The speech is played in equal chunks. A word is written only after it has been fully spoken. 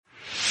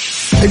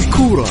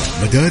الكورة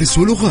مدارس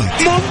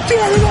ولغات.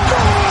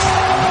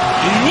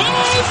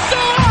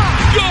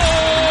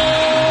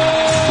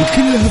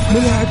 وكلها في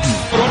ملاعبنا.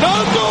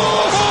 رونالدو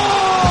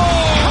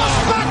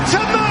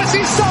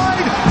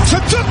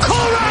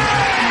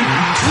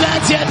لا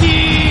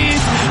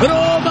جديد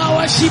روما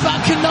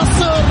وشباك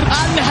النصر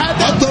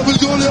الهدف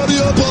بالجول يا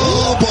رياض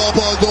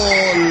بابا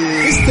جول.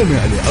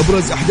 استمع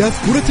لأبرز أحداث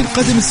كرة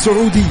القدم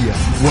السعودية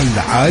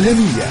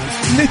والعالمية.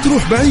 لا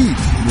تروح بعيد،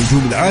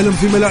 نجوم العالم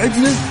في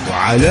ملاعبنا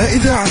وعلى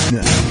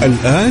إذاعتنا.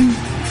 الآن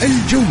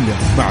الجولة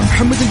مع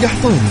محمد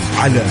القحطاني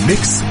على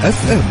ميكس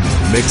اف ام.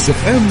 ميكس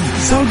اف ام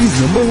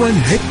سعوديز نمبر 1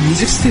 هيت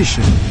ميوزك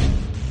ستيشن.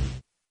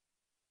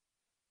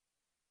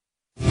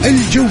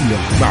 الجولة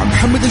مع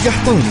محمد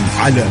القحطاني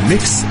على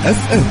ميكس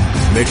اف ام.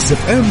 ميكس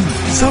اف ام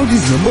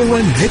سعوديز نمبر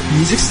 1 هيت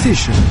ميوزك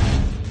ستيشن.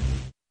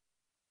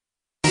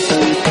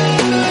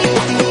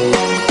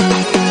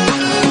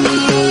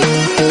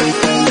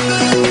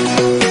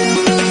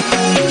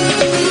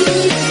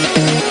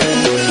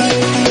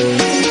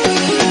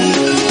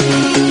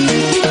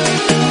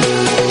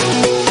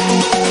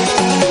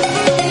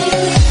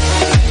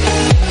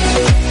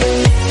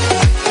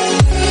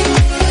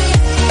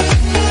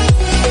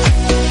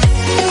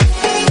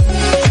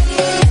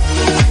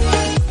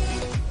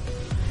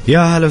 يا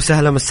هلا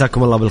وسهلا،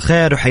 مساكم الله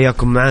بالخير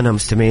وحياكم معنا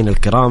مستمعين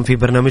الكرام في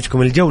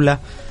برنامجكم الجولة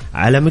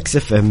على ميكس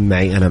اف ام.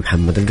 معي أنا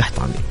محمد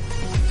القحطاني.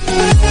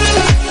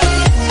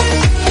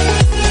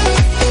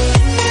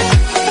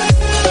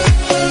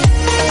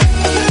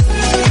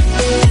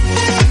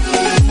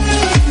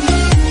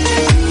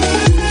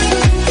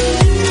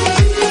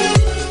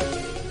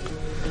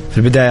 في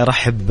البداية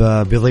رحب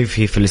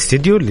بضيفي في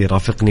الاستديو اللي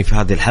رافقني في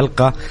هذه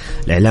الحلقة،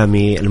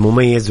 الإعلامي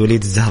المميز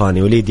وليد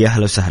الزهراني. وليد يا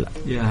هلا وسهلا.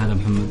 يا هلا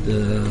محمد،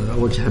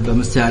 أول شيء أحب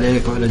أمسي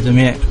عليك وعلى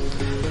جميع.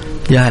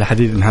 يا هلا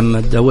حبيبي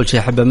محمد، أول شيء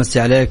أحب أمسي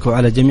عليك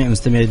وعلى جميع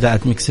مستمعي إذاعة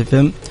ميكس اف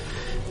ام،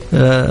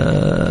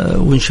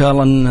 وإن شاء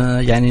الله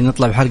يعني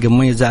نطلع بحلقة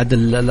مميزة عن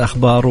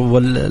الأخبار،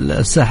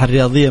 والساحة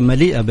الرياضية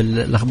مليئة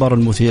بالأخبار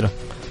المثيرة.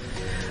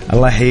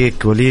 الله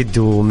يحييك وليد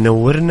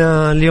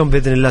ومنورنا. اليوم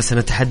بإذن الله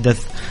سنتحدث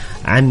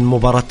عن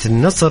مباراة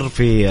النصر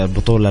في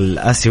البطولة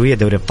الآسيوية،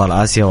 دوري أبطال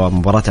آسيا،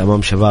 ومباراة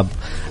أمام شباب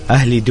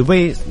أهلي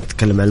دبي.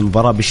 نتكلم عن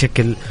المباراة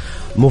بشكل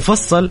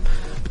مفصل.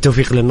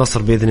 بالتوفيق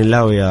للنصر بإذن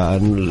الله،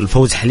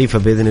 والفوز حليفة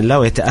بإذن الله،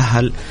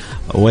 ويتأهل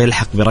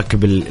ويلحق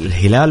بركب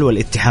الهلال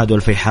والاتحاد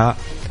والفيحاء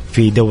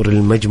في دور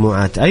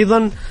المجموعات.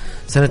 أيضا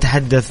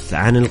سنتحدث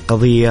عن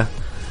القضية،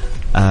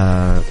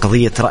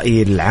 قضية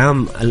رأي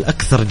العام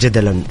الأكثر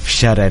جدلا في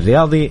الشارع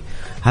الرياضي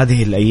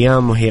هذه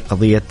الأيام، وهي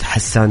قضية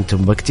حسان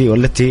تنبكتي،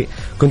 والتي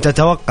كنت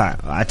أتوقع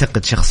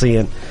أعتقد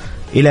شخصيا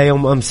إلى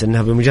يوم أمس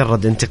أنها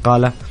بمجرد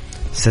انتقاله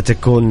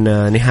ستكون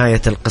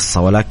نهاية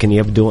القصة، ولكن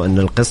يبدو أن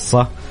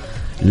القصة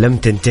لم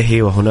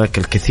تنتهي، وهناك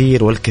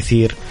الكثير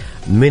والكثير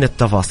من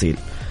التفاصيل.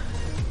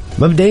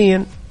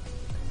 مبدئيا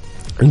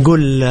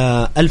نقول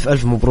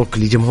ألف مبروك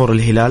لجمهور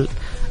الهلال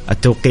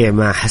التوقيع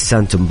مع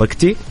حسان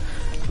تنبكتي.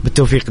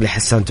 بالتوفيق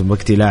لحسان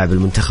تنبكتي لاعب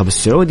المنتخب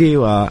السعودي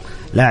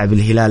ولاعب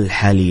الهلال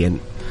حاليا.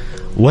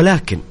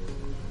 ولكن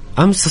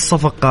أمس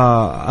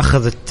الصفقة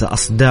أخذت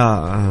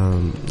أصداء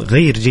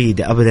غير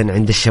جيدة أبدا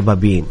عند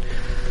الشبابين.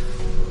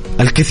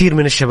 الكثير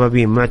من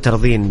الشبابين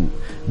معترضين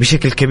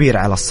بشكل كبير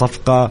على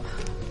الصفقة.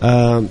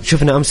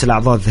 شفنا أمس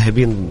الأعضاء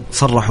الذهبين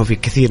صرحوا في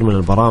كثير من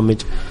البرامج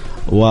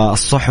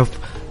والصحف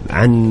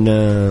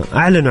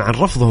أعلنوا عن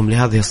رفضهم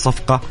لهذه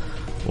الصفقة،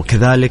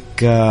 وكذلك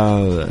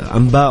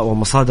أنباء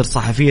ومصادر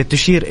صحفية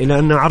تشير إلى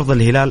أن عرض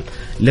الهلال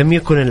لم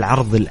يكن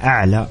العرض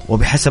الأعلى،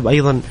 وبحسب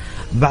أيضا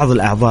بعض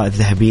الأعضاء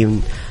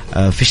الذهبيين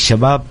في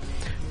الشباب.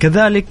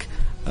 كذلك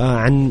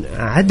عن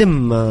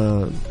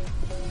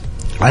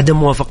عدم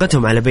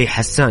موافقتهم على بيع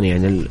حسان،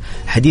 يعني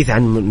الحديث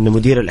عن أن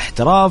مدير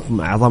الاحتراف،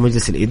 أعضاء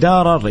مجلس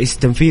الإدارة، الرئيس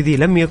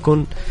التنفيذي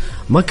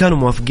ما كانوا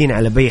موافقين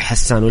على بيع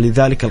حسان،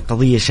 ولذلك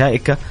القضية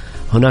شائكة.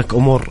 هناك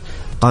أمور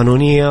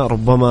قانونية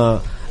ربما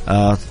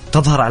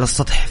تظهر على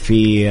السطح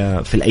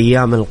في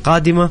الأيام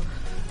القادمة،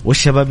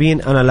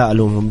 والشبابين أنا لا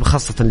ألومهم،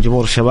 بخاصة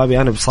الجمهور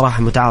الشبابي. أنا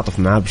بصراحة متعاطف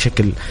معه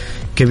بشكل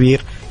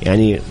كبير.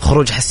 يعني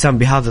خروج حسان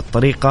بهذه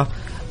الطريقة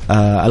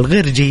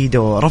الغير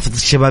جيدة، ورفض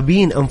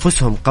الشبابين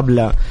أنفسهم قبل،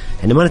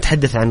 يعني ما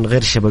نتحدث عن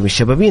غير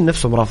الشبابين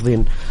نفسهم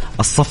رافضين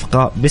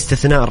الصفقة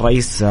باستثناء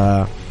الرئيس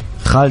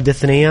خالد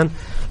الثنيان.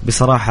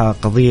 بصراحة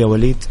قضية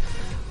وليد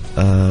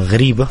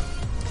غريبة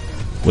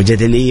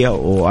وجدلية،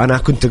 وأنا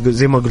كنت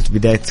زي ما قلت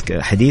بداية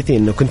حديثي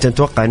أنه كنت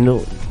أتوقع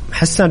أنه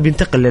حسان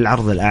بينتقل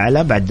للعرض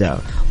الأعلى بعد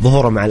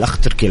ظهوره مع الأخ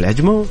تركي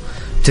العجمة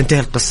وتنتهي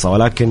القصة،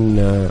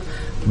 ولكن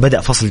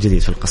بدأ فصل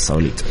جديد في القصة.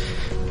 وليد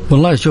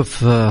والله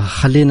شوف،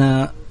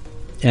 خلينا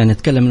يعني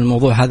نتكلم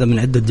الموضوع هذا من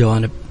عدة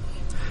جوانب.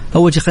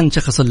 أول شيء خلينا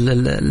نشخص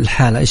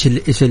الحالة،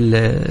 إيش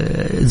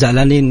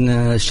زعلانين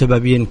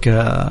الشبابين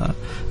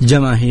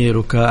كجماهير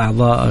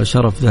وكأعضاء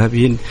شرف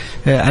ذهبيين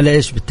على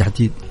إيش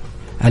بالتحديد؟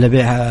 على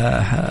بيع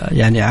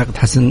يعني عقد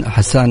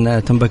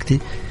حسان تنبكتي.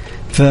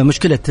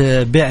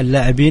 فمشكلة بيع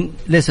اللاعبين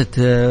ليست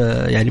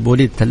يعني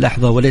بوليدة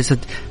اللحظة، وليست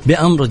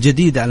بأمر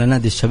جديد على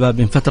نادي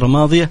الشباب. من فترة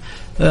ماضية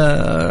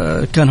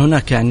كان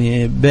هناك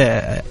يعني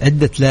بيع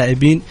عدة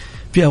لاعبين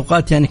في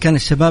أوقات يعني كان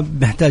الشباب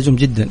محتاجهم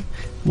جدا،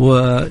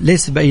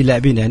 وليس بأي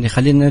لاعبين. يعني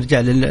خلينا نرجع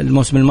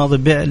للموسم الماضي،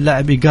 بيع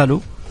اللاعبي قالوا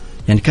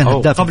يعني كان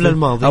هداف قبل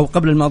الماضي أو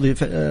قبل الماضي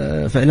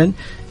فعلا،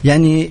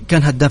 يعني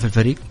كان هداف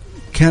الفريق،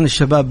 كان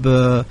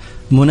الشباب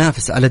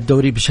منافس على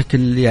الدوري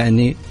بشكل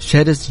يعني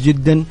شرس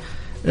جدا.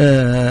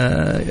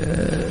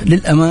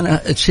 للأمانة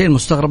الشيء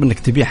المستغرب أنك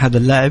تبيع هذا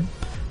اللاعب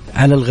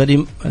على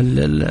الغريم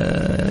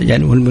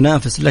يعني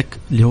والمنافس لك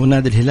اللي هو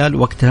نادي الهلال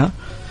وقتها.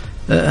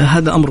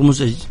 هذا أمر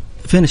مزعج.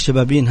 فين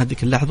الشبابين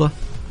هذيك اللحظة؟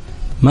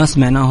 ما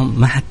سمعناهم،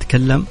 ما حد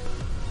تكلم.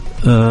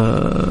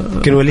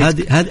 يمكن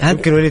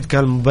وليد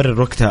كان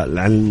مبرر وقتها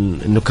عن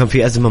أنه كان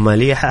في أزمة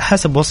مالية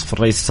حسب وصف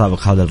الرئيس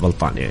السابق هذا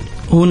البلطان. يعني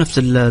هو نفس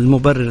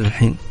المبرر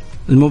الحين،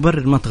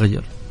 المبرر ما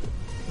تغير.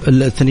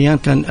 الثنيان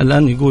كان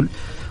الآن يقول،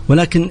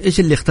 ولكن إيش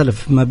اللي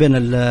اختلف ما بين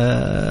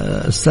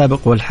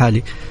السابق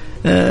والحالي؟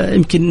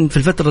 يمكن في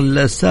الفترة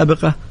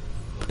السابقة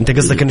أنت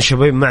قصدك أن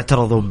الشباب ما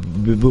اعترضوا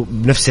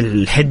بنفس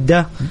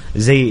الحدة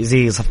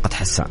زي صفقة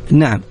حسان.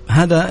 نعم،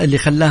 هذا اللي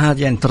خلاها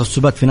يعني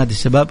ترسبات في نادي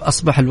الشباب.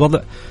 أصبح الوضع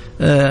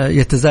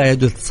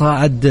يتزايد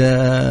ويتصاعد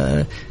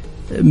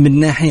من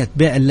ناحية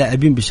بيع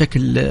اللاعبين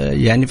بشكل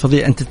يعني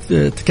فظيع. أنت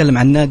تتكلم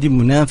عن نادي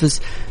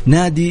منافس،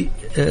 نادي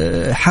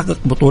حقق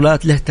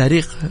بطولات، له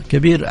تاريخ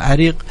كبير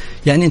عريق.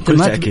 يعني أنت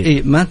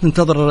ما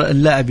تنتظر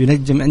اللاعب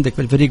ينجم عندك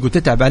في الفريق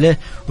وتتعب عليه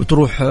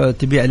وتروح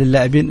تبيع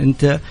للاعبين.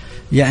 أنت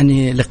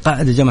يعني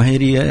لقاعدة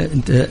جماهيرية،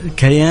 أنت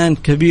كيان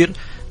كبير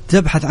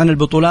تبحث عن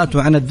البطولات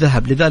وعن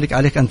الذهب، لذلك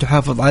عليك أن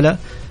تحافظ على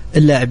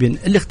اللاعبين.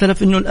 اللي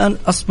اختلف أنه الآن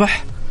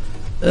أصبح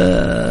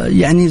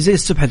يعني زي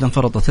السبحة اللي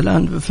انفرطت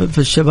الآن في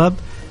الشباب.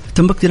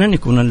 تنبكتي لن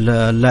يكون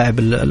اللاعب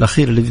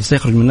الأخير الذي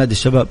سيخرج من نادي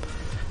الشباب.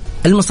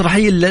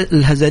 المسرحية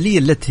الهزلية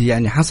التي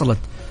يعني حصلت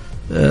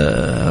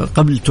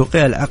قبل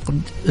توقيع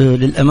العقد،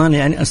 للأمانة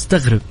يعني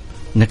أستغرب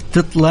أنك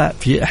تطلع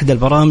في إحدى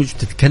البرامج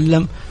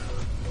وتتكلم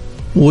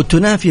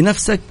وتنافي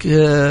نفسك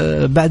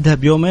بعدها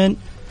بيومين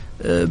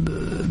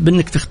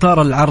بأنك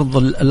تختار العرض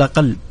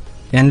الأقل.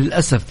 يعني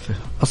للأسف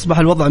أصبح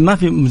الوضع ما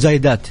في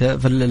مزايدات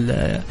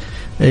في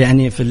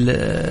يعني في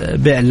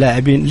بيع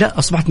اللاعبين، لا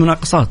أصبحت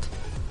مناقصات.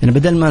 يعني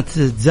بدل ما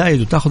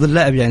تزايد وتأخذ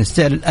اللاعب يعني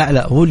السعر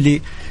الأعلى هو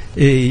اللي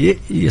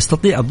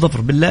يستطيع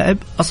الظفر باللاعب،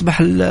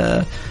 أصبح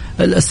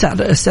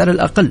السعر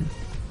الأقل.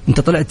 أنت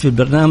طلعت في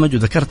البرنامج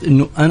وذكرت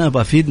إنه أنا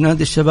بفيد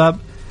نادي الشباب،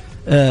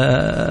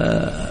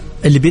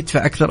 اللي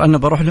بيدفع أكثر أنا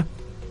بروح له،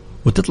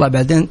 وتطلع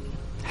بعدين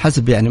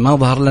حسب يعني ما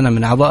ظهر لنا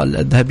من أعضاء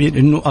الذهبيين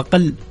إنه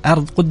أقل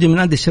عرض قدم من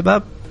نادي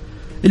الشباب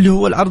اللي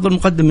هو العرض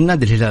المقدم من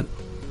نادي الهلال.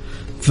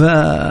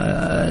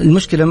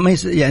 فالمشكلة ما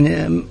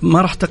يعني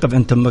ما راح تقف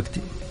عند تنبكتي،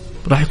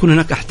 راح يكون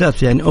هناك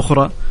أحداث يعني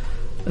أخرى.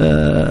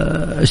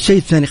 الشيء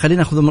الثاني،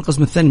 خلينا نأخذه من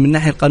القسم الثاني من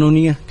الناحية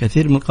القانونية.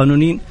 كثير من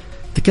القانونيين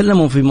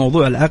تكلموا في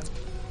موضوع العقد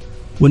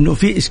وأنه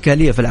في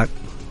إشكالية في العقد.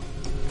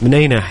 من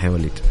أي ناحية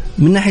وليد؟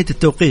 من ناحية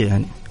التوقيع.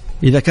 يعني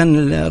إذا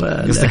كان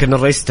قصدك أن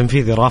الرئيس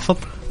التنفيذي رافض،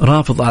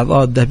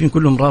 أعضاء الذهبين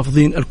كلهم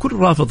رافضين، الكل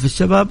رافض في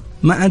الشباب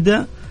ما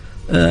عدا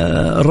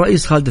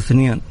الرئيس خالد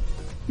الثنيان.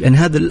 يعني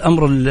هذا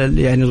الأمر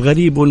يعني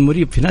الغريب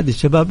والمريب في نادي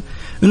الشباب،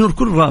 إنه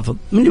الكل رافض.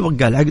 من اللي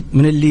وقع العقد؟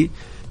 من اللي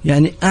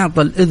يعني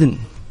أعطى الإذن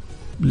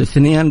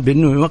للثنيان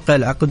بأنه يوقع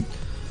العقد.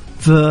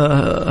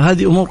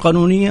 فهذه أمور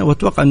قانونية،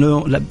 وأتوقع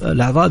أنه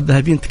الأعضاء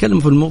الذهبيين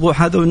تكلموا في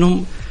الموضوع هذا،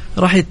 وأنهم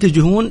راح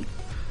يتجهون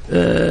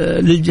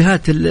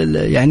للجهات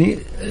يعني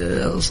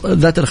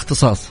ذات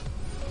الاختصاص.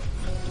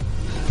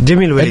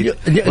 جميل وليد.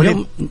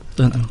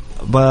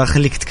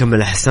 بخليك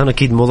تكمل حسان.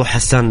 أكيد موضوع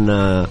حسان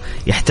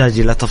يحتاج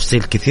إلى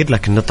تفصيل كثير،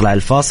 لكن نطلع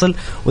الفاصل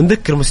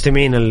ونذكر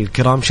مستمعين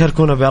الكرام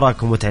شاركونا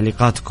بآرائكم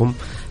وتعليقاتكم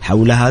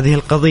حول هذه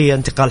القضية،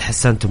 انتقال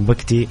حسان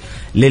تنبكتي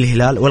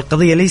للهلال.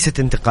 والقضية ليست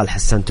انتقال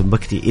حسان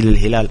تنبكتي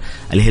إلى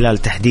الهلال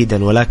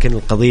تحديدا، ولكن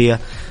القضية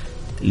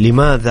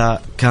لماذا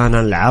كان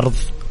العرض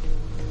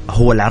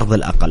هو العرض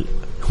الأقل.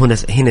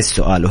 هنا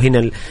السؤال،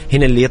 وهنا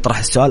اللي يطرح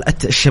السؤال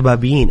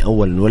الشبابيين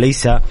أولا،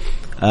 وليس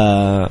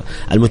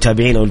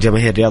المتابعين أو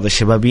الجماهير الرياضة.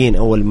 الشبابيين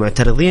أو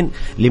المعترضين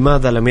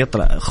لماذا لم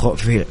يطلع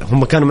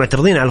هم كانوا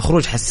معترضين على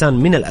خروج حسان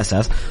من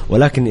الأساس،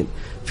 ولكن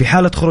في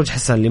حالة خروج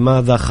حسان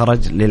لماذا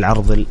خرج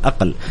للعرض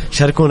الأقل؟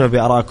 شاركونا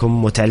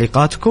بآرائكم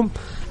وتعليقاتكم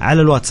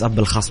على الواتساب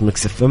الخاص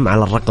ميكس اف ام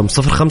على الرقم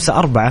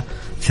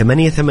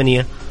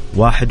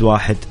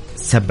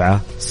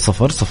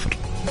 0548811700.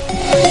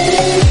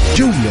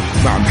 جولة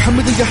مع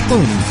محمد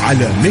القحطاني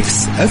على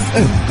ميكس اف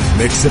ام.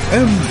 ميكس اف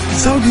ام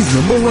سعوديز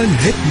نمبر 1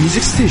 هيت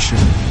ميوزك ستيشن.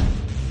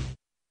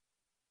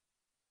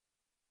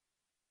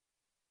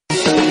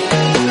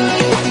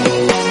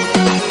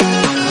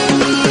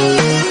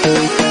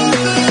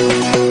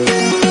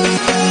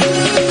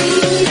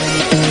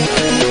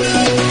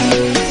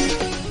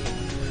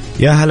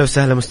 يا هلا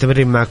وسهلا،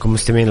 مستمرين معكم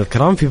مستمعين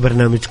الكرام في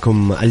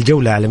برنامجكم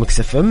الجولة على ميكس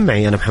اف ام.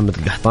 معي أنا محمد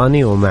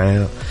القحطاني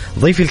ومع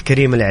ضيفي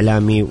الكريم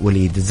الإعلامي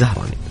وليد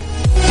الزهراني.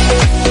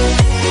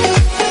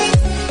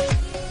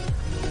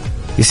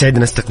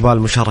 يسعدنا استقبال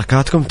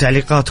مشاركاتكم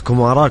تعليقاتكم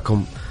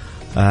وآراءكم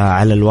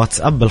على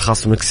الواتساب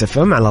الخاص بمكس اف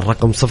ام على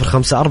الرقم 054-88-11700.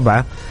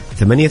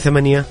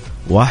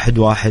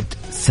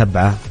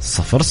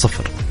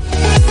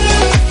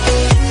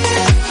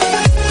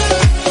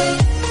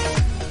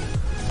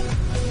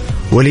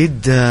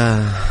 وليد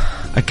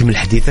أكمل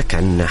حديثك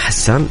عن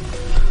حسان.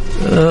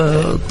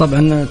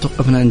 طبعا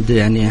توقفنا عند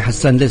يعني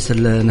حسان ليس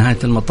نهاية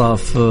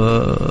المطاف.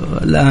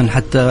 الآن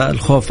حتى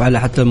الخوف على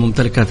حتى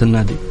ممتلكات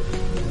النادي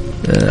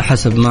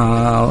حسب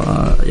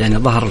ما يعني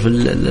ظهر في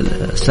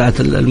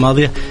الساعات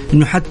الماضية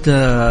إنه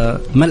حتى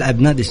ملعب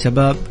نادي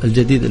الشباب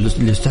الجديد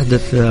اللي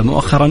استحدث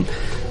مؤخرا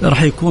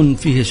راح يكون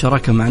فيه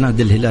شراكة مع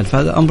نادي الهلال.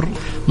 فهذا أمر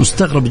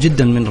مستغرب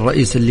جدا من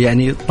الرئيس اللي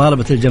يعني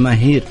طالبت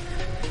الجماهير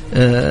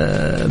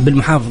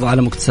بالمحافظة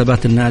على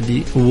مكتسبات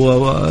النادي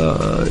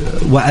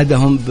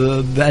ووعدهم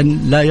بأن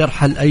لا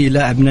يرحل أي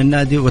لاعب من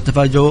النادي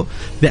وتفاجئوا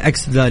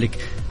بعكس ذلك.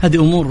 هذه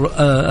أمور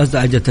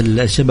أزعجت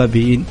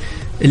الشبابيين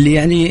اللي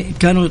يعني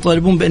كانوا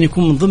يطالبون بأن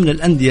يكون من ضمن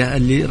الأندية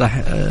اللي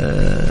راح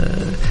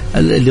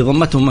اللي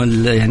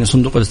ضمتهم يعني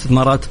صندوق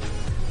الاستثمارات.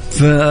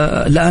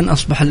 فالآن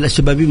أصبح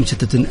الشبابي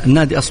مشتتين،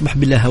 النادي أصبح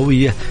بلا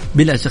هوية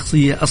بلا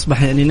شخصية،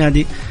 أصبح يعني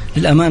نادي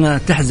للأمانة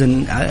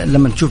تحزن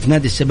لما تشوف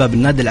نادي الشباب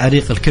النادي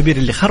العريق الكبير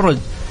اللي خرج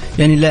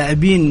يعني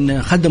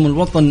لاعبين خدموا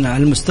الوطن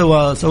على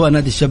المستوى سواء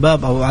نادي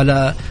الشباب أو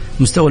على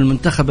مستوى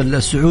المنتخب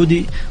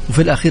السعودي،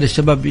 وفي الأخير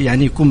الشباب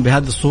يعني يكون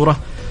بهذه الصورة.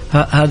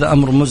 هذا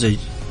أمر مزعج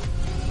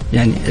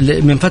يعني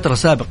من فترة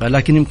سابقة.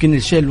 لكن يمكن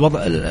الشيء الوضع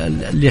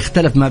اللي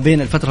اختلف ما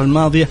بين الفترة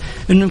الماضية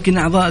إنه يمكن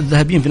أعضاء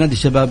الذهبيين في نادي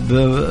الشباب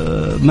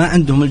ما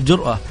عندهم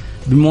الجرأة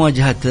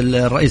بمواجهة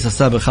الرئيس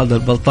السابق خالد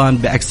البلطان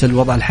بعكس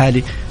الوضع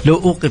الحالي. لو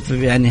أوقف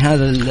يعني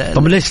هذا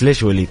طب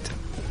ليش وليد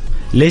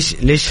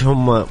ليش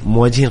هم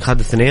مواجهين خالد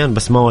الثنيان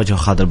بس ما واجهوا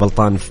خالد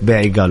البلطان في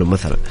بيعي قالوا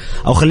مثلا،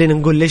 أو خلينا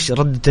نقول ليش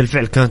ردة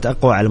الفعل كانت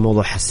أقوى على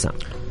موضوع حسان؟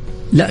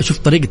 لا شوف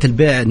طريقة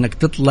البيع انك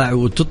تطلع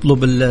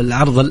وتطلب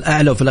العرض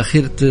الاعلى وفي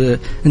الاخير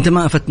انت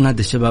ما افدت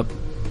نادي الشباب،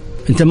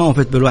 انت ما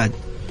وفيت بالوعد.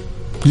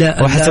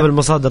 لا وحسب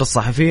المصادر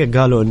الصحفية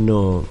قالوا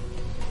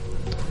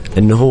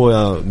انه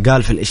هو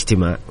قال في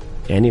الاجتماع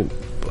يعني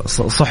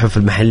صحف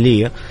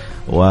المحلية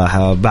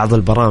وبعض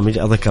البرامج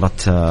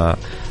ذكرت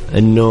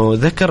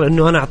ذكر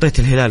انه انا اعطيت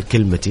الهلال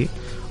كلمتي،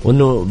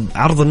 وانه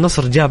عرض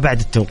النصر جاء بعد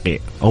التوقيع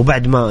او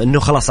بعد ما انه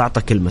خلاص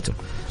اعطى كلمته.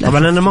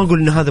 طبعا انا ما اقول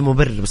انه هذا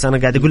مبرر، بس انا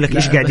قاعد اقول لك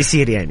ايش قاعد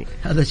يصير. يعني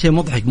هذا شيء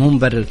مضحك مو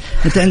مبرر.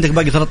 انت عندك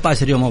باقي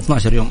 13 يوم او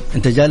 12 يوم،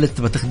 انت جالس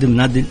تبغى تخدم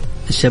نادي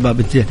الشباب،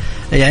 انت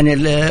يعني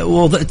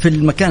وضعت في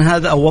المكان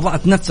هذا او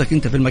وضعت نفسك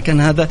انت في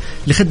المكان هذا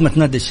لخدمة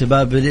نادي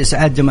الشباب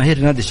لاسعاد جماهير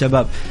نادي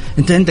الشباب.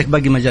 انت عندك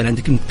باقي مجال،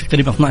 عندك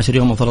تقريبا 12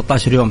 يوم او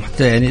 13 يوم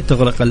حتى يعني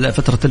تغلق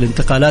فترة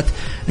الانتقالات.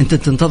 انت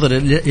تنتظر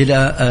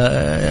الى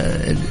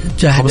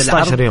شاهد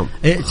 15 يوم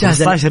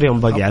 15 يوم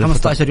باقي على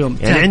 15 يوم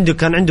يعني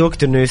كان عنده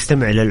وقت انه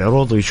يستمع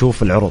للعروض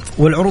ويشوف العروض،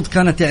 والعروض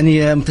كانت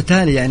يعني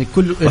متتالية يعني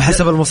كل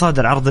وحسب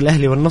المصادر عرض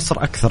الأهلي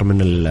والنصر أكثر من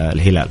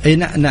الهلال. أي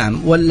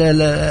نعم،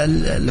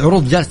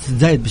 والعروض جالسة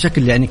تزايد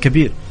بشكل يعني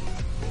كبير.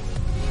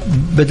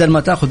 بدل ما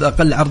تأخذ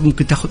أقل عرض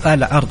ممكن تأخذ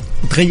أعلى عرض،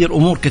 تغير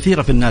أمور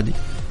كثيرة في النادي.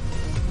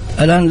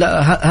 الآن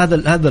لا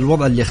هذا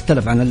الوضع اللي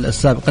يختلف عن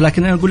السابق.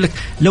 لكن أنا أقول لك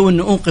لو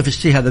إنه أوقف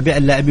الشيء هذا بيع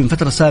اللاعبين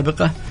فترة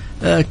سابقة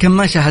كم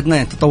ما شاهدنا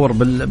يعني تطور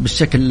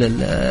بالشكل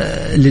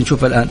اللي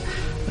نشوفه الآن.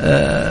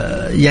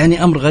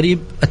 يعني أمر غريب.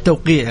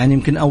 التوقيع يعني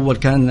يمكن أول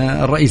كان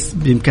الرئيس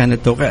بإمكانه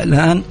التوقيع،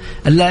 الآن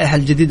اللائحة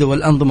الجديدة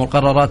والأنظمة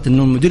والقرارات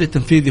أنه المدير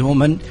التنفيذي هو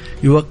من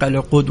يوقع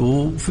العقود.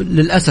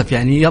 وللأسف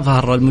يعني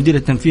يظهر المدير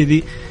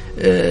التنفيذي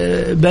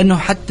بأنه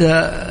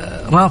حتى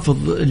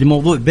رافض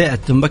لموضوع بيع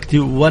التنبكتي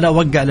ولا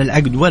وقع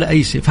للعقد ولا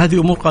أي شيء. فهذه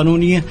أمور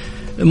قانونية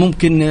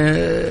ممكن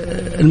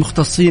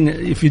المختصين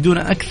يفيدون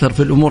أكثر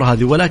في الأمور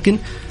هذه، ولكن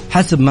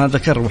حسب ما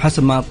ذكر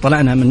وحسب ما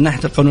طلعنا من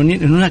ناحية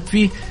القانونيين أنه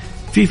هناك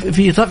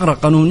في ثغرة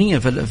قانونية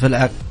في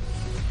العقد.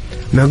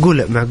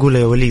 معقولة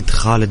يا وليد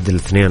خالد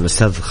الاثنين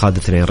الأستاذ خالد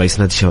الاثنين رئيس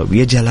نادي الشباب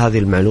يجهل هذه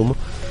المعلومة،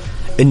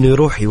 إنه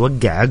يروح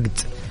يوقع عقد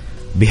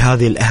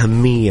بهذه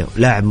الأهمية،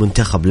 لاعب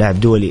منتخب لاعب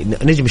دولي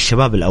نجم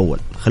الشباب الأول،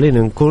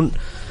 خلينا نكون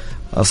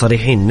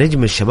صريحين،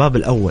 نجم الشباب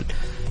الأول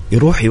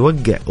يروح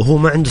يوقع وهو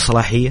ما عنده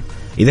صلاحية.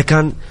 إذا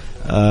كان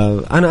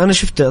أنا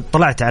شفت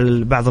طلعت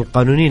على بعض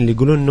القانونيين اللي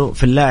يقولون إنه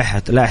في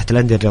لائحة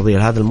الأندية الرياضية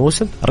لهذا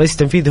الموسم الرئيس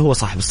التنفيذي هو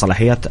صاحب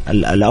الصلاحيات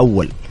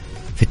الأول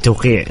في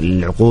التوقيع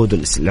العقود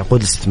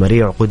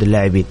الاستثمارية وعقود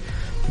اللاعبين.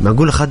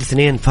 معقولة خالد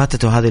اثنين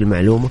فاتته هذه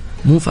المعلومة؟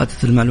 مو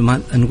فاتت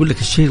المعلومة، أنا أقول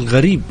لك الشيء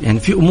الغريب يعني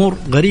في أمور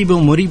غريبة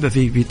ومريبة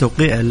في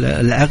توقيع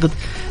العقد.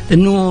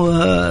 إنه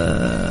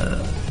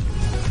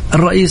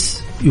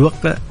الرئيس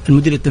يوقع،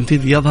 المدير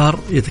التنفيذي يظهر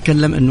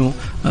يتكلم إنه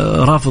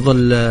رافض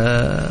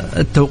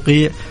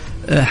التوقيع،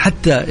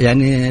 حتى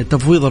يعني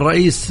تفويض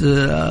الرئيس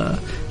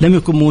لم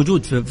يكن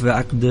موجود في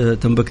عقد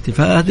تنبكتي.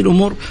 فهذه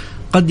الأمور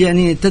قد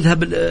يعني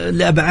تذهب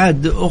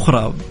لأبعاد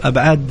أخرى،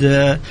 أبعاد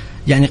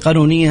يعني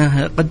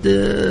قانونية قد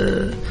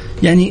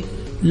يعني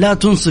لا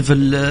تنصف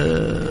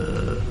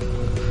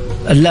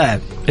اللاعب.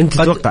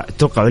 انت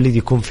تتوقع وليد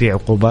يكون في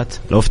عقوبات؟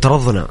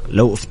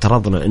 لو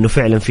افترضنا انه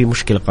فعلا في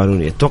مشكله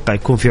قانونيه، تتوقع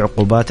يكون في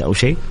عقوبات او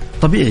شيء؟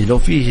 طبيعي لو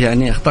فيه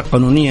يعني اخطاء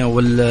قانونيه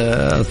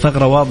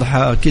والثغره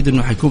واضحه اكيد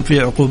انه حيكون في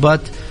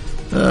عقوبات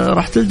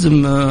راح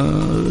تلزم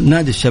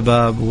نادي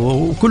الشباب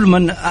وكل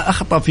من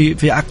اخطا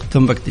في عقد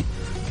تنبكتي.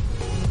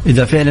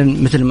 اذا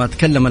فعلا مثل ما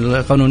تكلم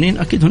القانونيين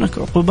اكيد هناك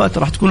عقوبات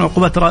راح تكون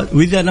عقوبات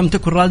واذا لم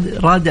تكن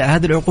رادعه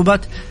هذه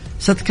العقوبات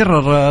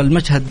ستكرر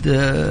المشهد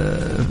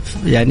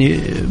يعني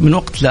من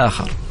وقت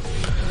لآخر.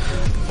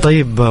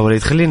 طيب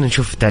وليد، خلينا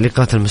نشوف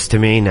تعليقات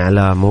المستمعين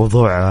على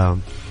موضوع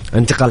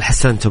انتقال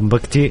حسان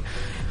تنبكتي.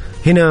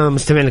 هنا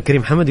مستمعنا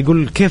الكريم محمد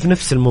يقول كيف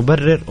نفس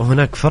المبرر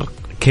وهناك فرق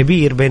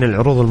كبير بين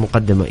العروض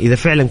المقدمة؟ إذا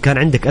فعلا كان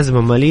عندك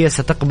أزمة مالية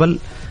ستقبل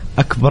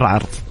أكبر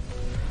عرض.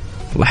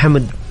 والله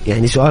حمد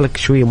يعني سؤالك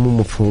شوية مو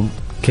مفهوم،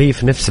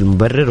 كيف نفس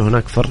المبرر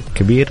وهناك فرق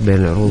كبير بين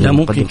العروض لا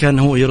ممكن كان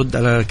هو يرد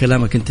على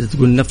كلامك أنت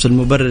تقول نفس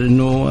المبرر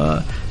إنه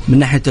من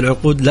ناحية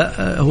العقود،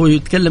 لا هو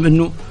يتكلم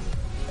إنه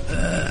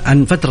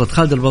عن فترة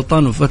خالد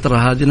البلطان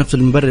وفترة هذه نفس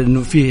المبرر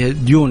إنه فيه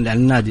ديون على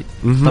النادي.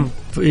 طب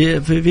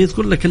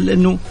يذكر لك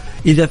إنه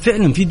إذا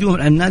فعلا في ديون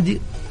على النادي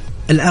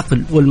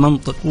العقل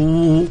والمنطق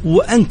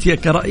وأنت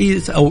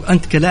كرئيس أو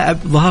أنت كلاعب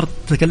ظهرت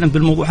تكلمت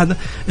بالموضوع هذا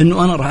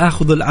إنه أنا راح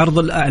أخذ العرض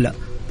الأعلى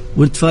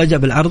وتفاجأ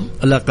بالعرض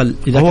الأقل.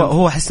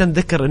 هو حسن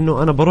ذكر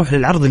إنه أنا بروح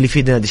للعرض اللي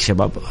في نادي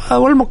الشباب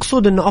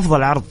والمقصود إنه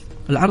أفضل عرض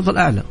العرض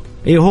الأعلى.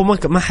 إيه هو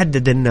ما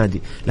حدد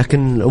النادي،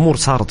 لكن الأمور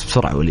صارت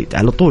بسرعة وليد،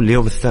 على طول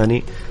اليوم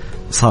الثاني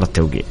صار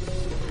التوقيع.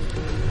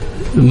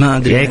 ما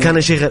أدري يعني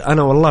كان شيء غير.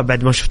 أنا والله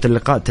بعد ما شفت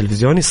اللقاء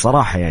التلفزيوني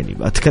الصراحة يعني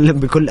أتكلم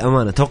بكل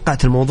أمانة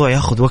توقعت الموضوع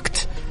يأخذ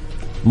وقت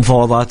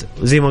مفاوضات،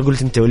 وزي ما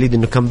قلت انت وليد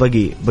انه كان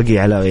بقي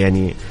على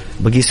يعني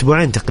بقي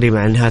اسبوعين تقريبا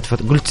على نهايه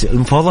قلت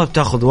المفاوضات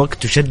تاخذ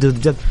وقت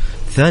وشدد جد.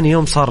 ثاني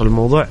يوم صار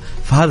الموضوع،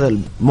 فهذا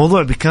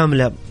الموضوع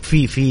بكامله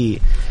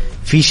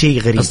في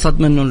شيء غريب.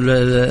 الصدمه انه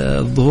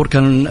الظهور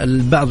كان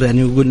البعض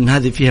يعني يقول ان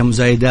هذه فيها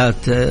مزايدات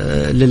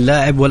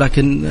للاعب،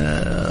 ولكن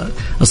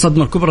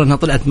الصدمه الكبرى انها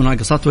طلعت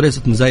مناقصات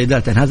وليست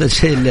مزايدات. يعني هذا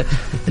الشيء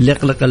اللي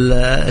يقلق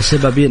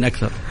الشبابين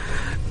اكثر.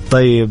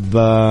 طيب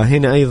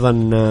هنا ايضا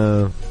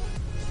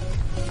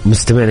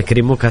مستمعنا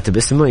الكريم مو كاتب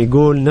اسمه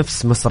يقول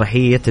نفس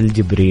مسرحية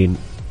الجبرين.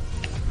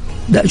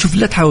 لا شوف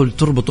لا تحاول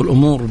تربط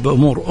الأمور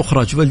بأمور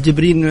أخرى. شوف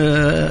الجبرين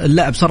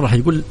اللاعب صرح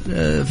يقول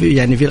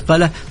في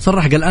القالة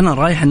صرح قال أنا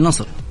رايح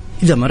النصر،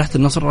 إذا ما رحت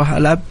النصر راح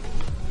ألعب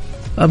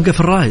أبقى في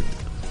الراهد.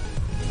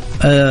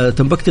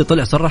 تنبكتي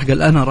طلع صرح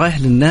قال أنا رايح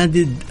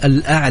للنادي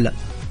الأعلى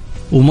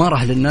وما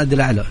راح للنادي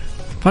الأعلى.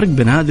 فرق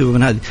بين هذه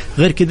وبين هذه.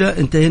 غير كذا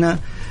أنت هنا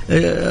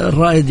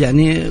الرائد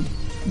يعني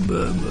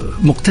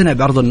مقتنع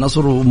بعرض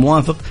النصر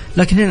وموافق،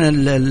 لكن هنا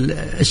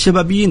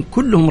الشبابيين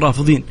كلهم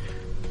رافضين،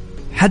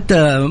 حتى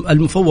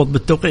المفوض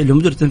بالتوقيع اللي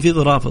مدير التنفيذي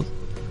رافض.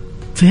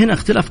 فهنا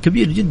اختلاف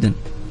كبير جدا.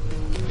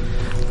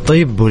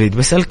 طيب وليد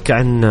بسألك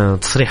عن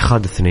تصريح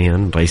خالد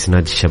الثنيان رئيس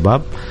نادي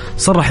الشباب،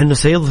 صرح انه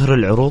سيظهر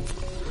العروض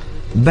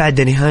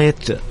بعد نهاية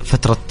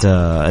فترة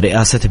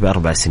رئاسته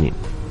ب4 سنين.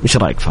 مش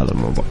رأيك في هذا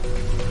الموضوع؟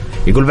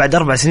 يقول بعد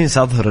 4 سنين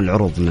سأظهر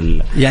العروض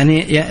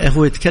يعني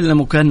هو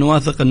يتكلم وكان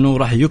واثق أنه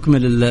راح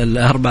يكمل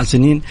 4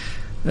 سنين.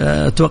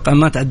 أتوقع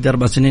ما تعدي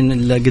 4 سنين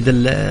إلا قد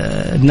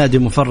النادي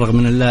مفرغ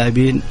من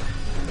اللاعبين،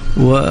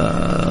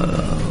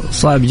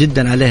 وصعب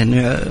جدا عليه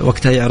أنه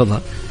وقتها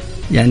يعرضها.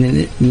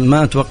 يعني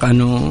ما أتوقع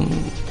أنه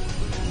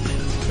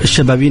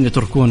الشبابين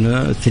يتركون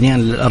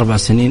الثنيان 4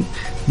 سنين،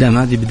 دام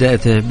هذه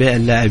بداية بيع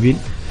اللاعبين.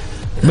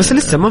 بس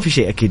لسه ما في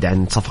شيء أكيد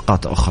عن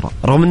صفقات أخرى،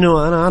 رغم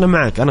أنه أنا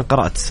معك. أنا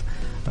قرأت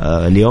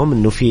اليوم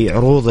انه في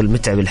عروض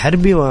المتعب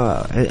الحربي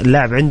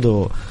واللاعب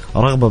عنده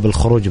رغبة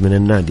بالخروج من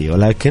النادي،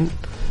 ولكن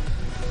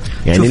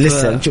يعني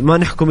لسه ما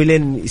نحكم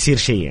لين يصير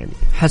شيء. يعني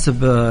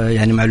حسب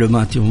يعني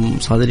معلوماتي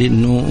ومصادرين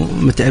انه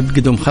متعب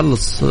قدم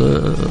مخلص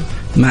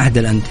مع احد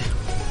الانديه.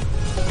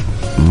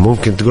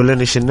 ممكن تقول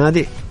لنا ايش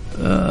النادي؟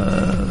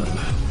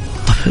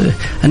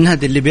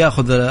 النادي اللي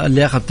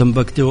ياخذ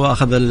تنبكتي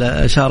واخذ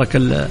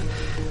شارك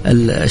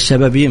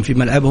الشبابيين في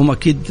ملعبهم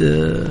أكيد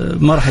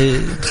ما راح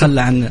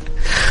يتخلى عنه.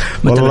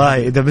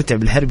 والله إذا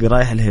متعب الحربي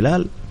رايح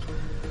الهلال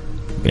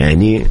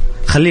يعني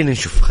خلينا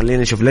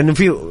نشوف لأنه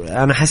في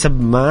أنا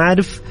حسب ما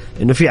أعرف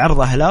إنه في عرض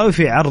أهلاوي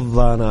في عرض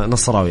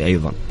نصراوي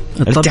أيضا.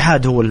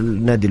 الاتحاد هو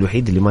النادي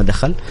الوحيد اللي ما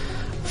دخل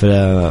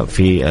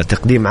في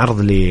تقديم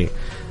عرض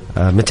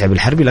لمتعب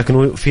الحربي،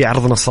 لكن في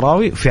عرض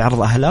نصراوي في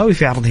عرض أهلاوي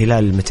في عرض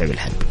هلال المتعب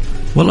الحربي.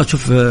 والله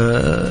شوف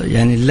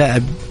يعني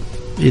اللاعب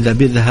إذا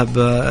بيذهب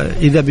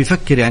إذا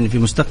بيفكر يعني في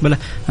مستقبله،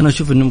 أنا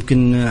أشوف إنه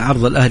ممكن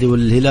عرض الأهلي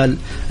والهلال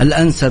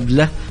الأنسب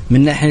له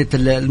من ناحية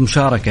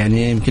المشاركة.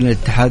 يعني يمكن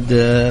الاتحاد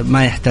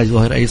ما يحتاج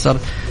ظهير أيسر،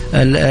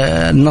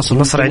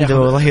 النصر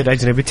عنده ظهير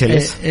أجنبي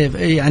تلس،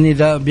 يعني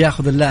إذا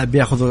بياخذ اللاعب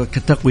بياخذ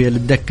كتقوية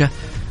للدكة.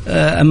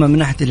 أما من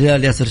ناحية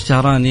الهلال ياسر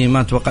الشهراني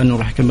ما أتوقع أنه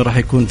راح يكمل، راح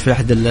يكون في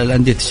أحد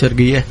الأندية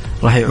الشرقية،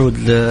 راح يعود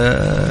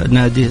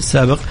لناديه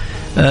السابق.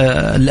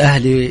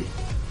 الأهلي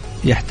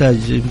يحتاج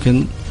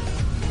يمكن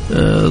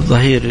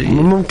ظهير.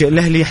 ممكن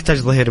الأهلي يحتاج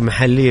ظهير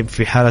محلي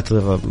في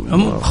حالة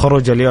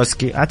خروج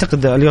اليوسكي.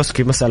 أعتقد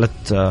اليوسكي مسألة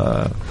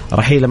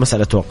رحيله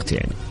مسألة وقت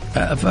يعني.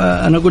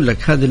 فأنا أقول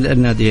لك هذه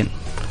الناديين.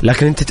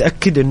 لكن أنت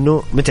تتأكد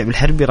أنه متعب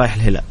الحربي رايح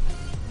الهلال؟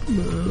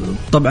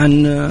 طبعا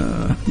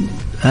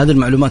هذه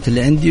المعلومات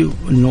اللي عندي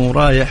انه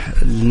رايح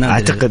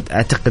النادي.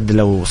 اعتقد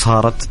لو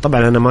صارت،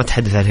 طبعا انا ما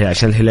اتحدث عن الهلال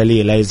عشان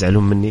الهلاليه لا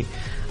يزعلون مني،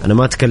 انا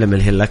ما اتكلم عن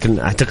الهلال، لكن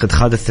اعتقد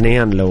خالد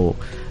الثنيان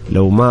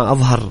لو ما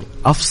اظهر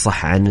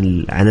افصح عن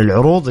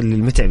العروض اللي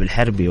المتعب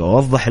الحربي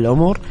واوضح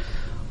الامور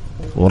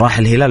وراح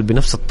الهلال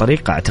بنفس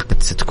الطريقة،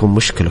 أعتقد ستكون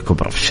مشكلة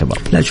كبرى في الشباب.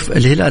 لا شوف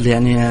الهلال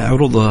يعني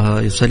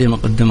عروضه سليمة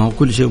قدمها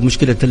وكل شيء،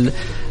 ومشكلة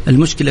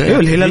المشكلة أيوة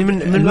الهلال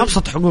من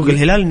أبسط حقوق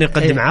الهلال إنه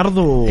يقدم عرض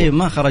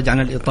ما خرج عن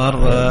الإطار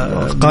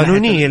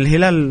قانوني.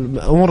 الهلال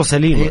أموره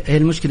سليمة. هي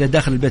المشكلة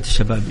داخل البيت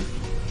الشبابي.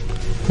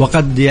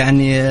 وقد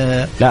يعني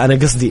لا أنا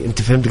قصدي،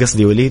 أنت فهمت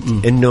قصدي وليد،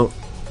 إنه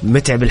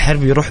متعب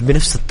الحربي يروح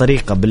بنفس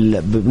الطريقة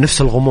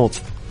بنفس الغموض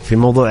في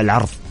موضوع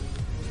العرض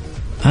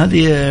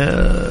هذه.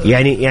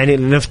 يعني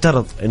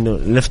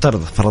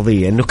نفترض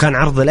فرضية انه كان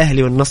عرض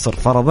الاهلي والنصر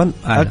فرضا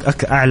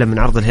اعلى من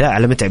عرض الهلال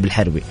على متعب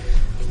الحربي،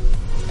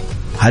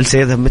 هل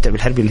سيذهب متعب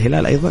الحربي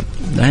للهلال ايضا؟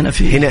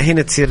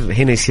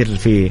 هنا يصير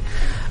في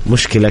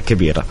مشكلة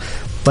كبيرة.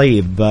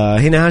 طيب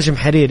هنا هاشم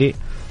حريري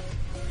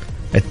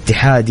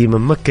اتحادي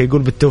من مكة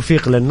يقول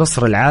بالتوفيق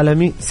للنصر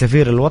العالمي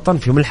سفير الوطن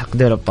في ملحق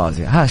دوري ابطال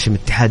آسيا. هاشم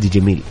اتحادي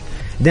جميل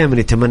دائما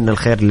يتمنى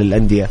الخير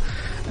للأندية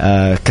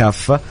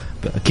كافة.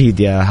 أكيد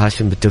يا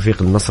هاشم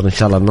بالتوفيق للنصر، إن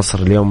شاء الله النصر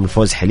اليوم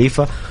الفوز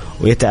حليفة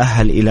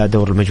ويتأهل إلى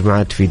دور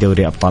المجموعات في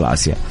دوري أبطال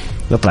آسيا.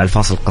 نطلع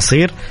الفاصل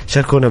قصير،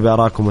 شاركونا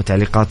بآراءكم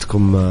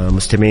وتعليقاتكم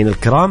مستمعين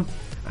الكرام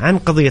عن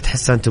قضية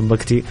حسان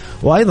تنبكتي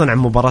وأيضا عن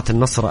مباراة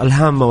النصر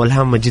الهامة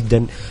والهامة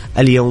جدا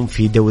اليوم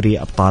في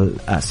دوري أبطال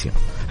آسيا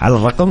على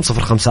الرقم 0548811700.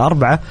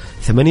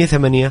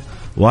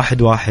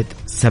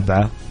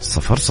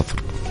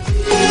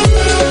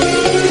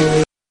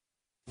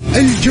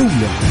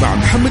 الجولة مع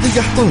محمد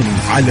القحطاني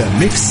على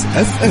ميكس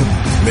اف ام.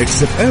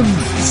 ميكس اف ام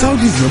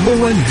سعوديز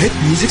نمبر 1 هيت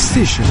ميوزك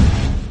ستيشن.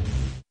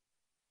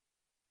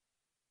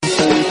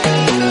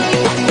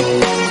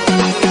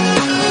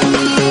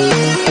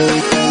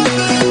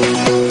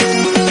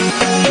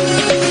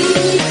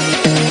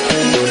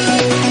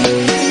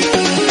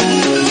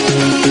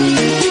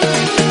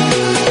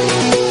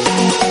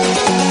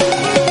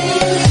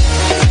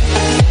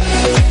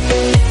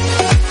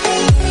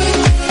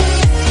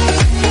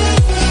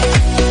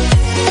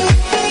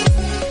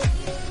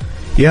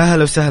 يا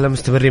هلا وسهلا،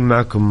 مستمرين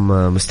معكم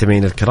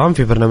مستمعين الكرام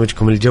في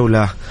برنامجكم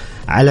الجولة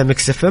على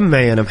ميكس اف ام.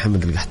 معي أنا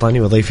محمد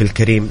القحطاني وضيفي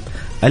الكريم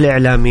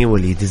الإعلامي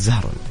وليد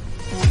الزهران.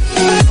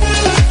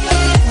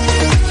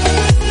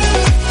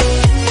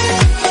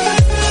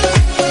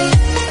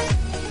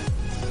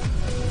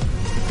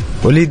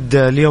 وليد،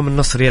 اليوم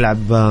النصر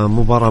يلعب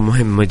مباراة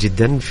مهمة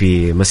جدا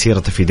في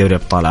مسيرته في دوري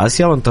أبطال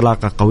آسيا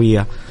وانطلاقة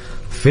قوية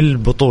في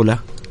البطولة.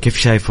 كيف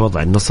شايف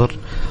وضع النصر؟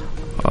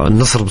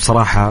 النصر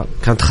بصراحة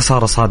كانت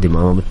خسارة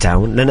صادمة أمام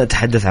التعاون. لن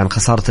أتحدث عن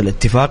خسارة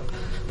الاتفاق،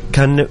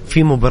 كان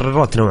في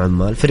مبررات نوعا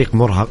ما. الفريق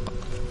مرهق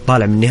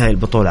طالع من نهاية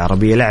البطولة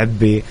العربية، لعب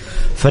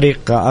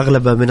بفريق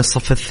أغلبه من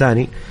الصف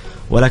الثاني،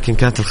 ولكن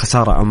كانت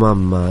الخسارة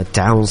أمام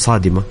التعاون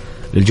صادمة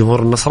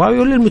للجمهور النصراوي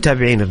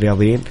وللمتابعين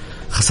الرياضيين.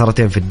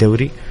 خسارتين في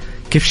الدوري.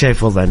 كيف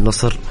شايف وضع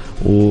النصر؟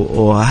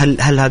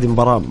 وهل هذه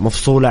مباراة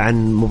مفصولة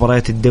عن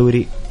مباريات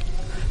الدوري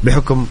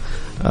بحكم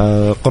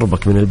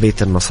قربك من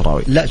البيت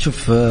النصراوي؟ لا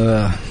شوف،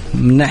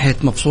 من ناحية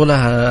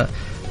مفصولة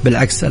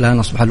بالعكس الآن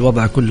أصبح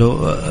الوضع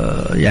كله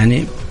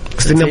يعني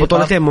إن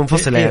بطولتين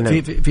منفصلة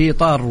يعني في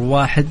إطار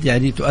واحد،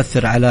 يعني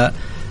تؤثر على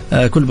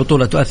كل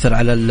بطولة تؤثر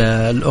على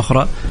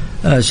الأخرى.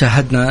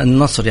 شاهدنا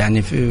النصر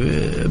يعني في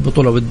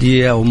بطولة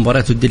ودية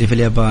ومباراة ودية في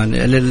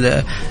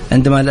اليابان،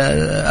 عندما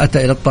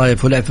أتى إلى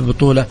الطائف ولعب في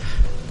بطولة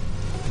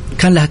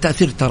كان لها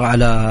تأثير ترى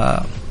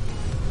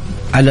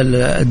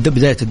على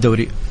بداية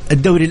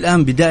الدوري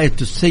الآن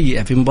بدايته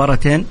السيئة في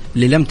مباراتين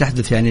اللي لم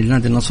تحدث يعني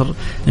لنادي النصر،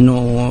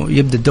 إنه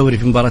يبدأ الدوري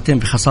في مباراتين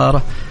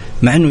بخسارة،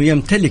 مع إنه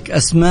يمتلك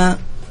أسماء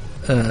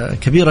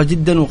كبيرة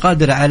جدا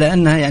وقادرة على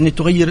أنها يعني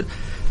تغير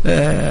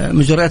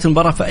مجريات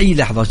المباراة في أي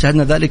لحظة.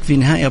 شاهدنا ذلك في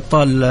نهائي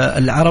أبطال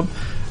العرب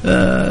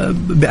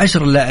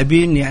ب10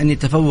 لاعبين، يعني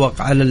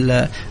تفوق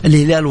على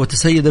الهلال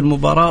وتسيد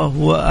المباراة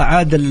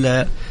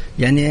وأعاد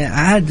يعني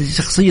عاد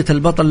شخصية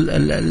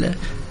البطل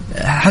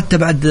حتى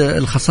بعد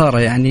الخسارة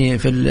يعني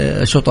في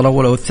الشوط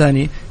الأول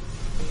والثاني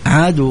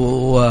عاد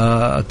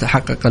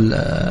وتحقق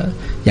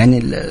يعني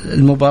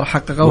المباراة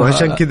حققها.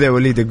 وعشان كذا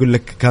وليد أقول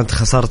لك كانت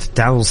خسارة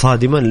التعاون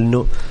صادمة،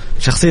 لأنه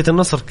شخصية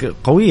النصر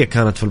قوية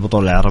كانت في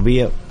البطولة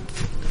العربية.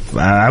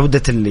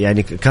 عودة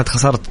يعني كانت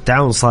خسارة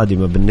التعاون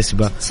صادمة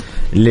بالنسبة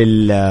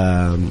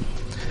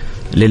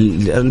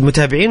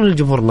للمتابعين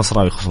والجمهور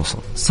النصراوي خصوصا،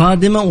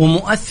 صادمة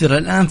ومؤثرة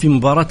الآن في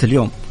مباراة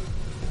اليوم.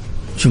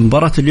 شوف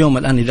مباراة اليوم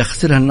الآن إذا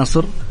خسرها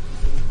النصر،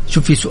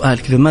 شوف في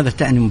سؤال كذا، ماذا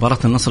تعني مباراة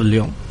النصر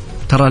اليوم؟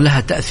 ترى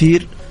لها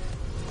تأثير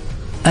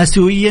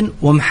آسيويا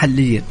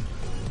ومحليا.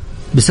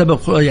 بسبب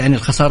يعني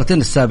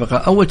الخسارتين السابقة.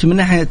 أول شيء من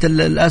ناحية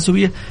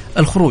الآسيوية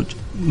الخروج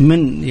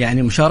من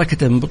يعني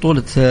مشاركته من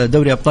بطولة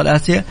دوري أبطال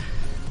آسيا،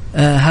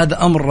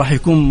 هذا أمر راح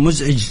يكون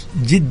مزعج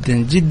جدا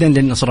جدا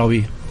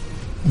للنصراوية،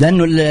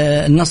 لأنه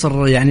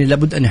النصر يعني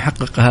لابد أن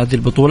يحقق هذه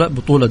البطولة،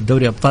 بطولة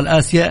دوري أبطال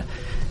آسيا،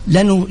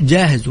 لأنه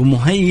جاهز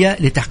ومهيأ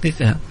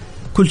لتحقيقها.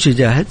 كل شيء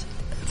جاهز،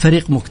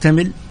 فريق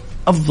مكتمل،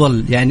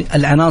 أفضل يعني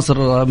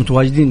العناصر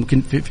متواجدين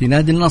ممكن في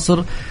نادي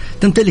النصر،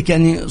 تمتلك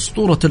يعني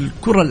أسطورة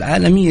الكرة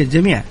العالمية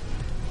جميع،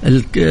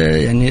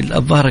 يعني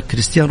الظاهر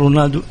كريستيانو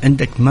رونالدو،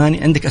 عندك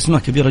ماني، عندك أسماء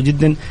كبيرة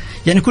جدا،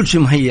 يعني كل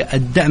شيء مهيأ،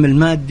 الدعم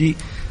المادي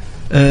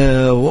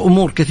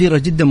وأمور كثيرة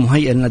جدا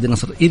مهيئة لنادي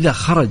النصر. إذا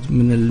خرج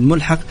من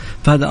الملحق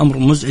فهذا أمر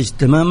مزعج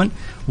تماما،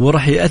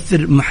 وراح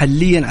يؤثر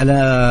محليا على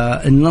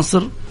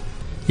النصر.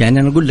 يعني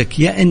أنا أقول لك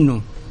يا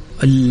إنه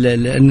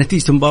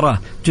النتيجة المباراة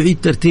تعيد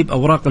ترتيب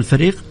أوراق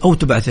الفريق أو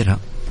تبعثرها.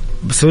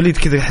 بس وليد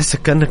كذا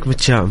أحسك كأنك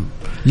متشائم.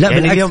 لا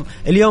يعني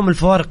اليوم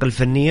الفوارق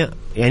الفنية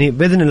يعني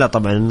بإذن الله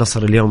طبعا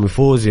النصر اليوم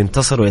يفوز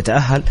وينتصر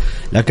ويتأهل،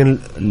 لكن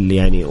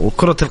يعني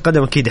وكرة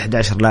القدم أكيد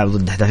 11 لاعب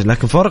ضد 11،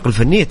 لكن الفوارق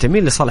الفنية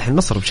تميل لصالح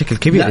النصر بشكل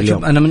كبير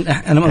اليوم.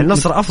 أنا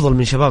النصر أفضل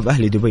من شباب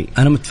أهلي دبي.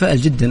 أنا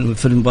متفائل جدا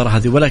في المباراة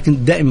هذه،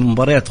 ولكن دائما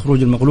مباريات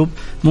خروج المغلوب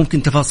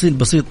ممكن تفاصيل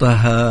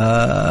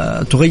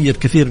بسيطة تغير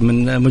كثير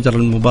من مجرى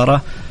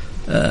المباراة.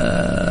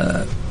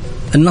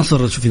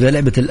 النصر شوف إذا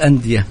لعبة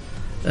الأندية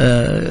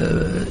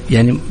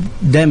يعني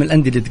دائما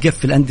الأندية اللي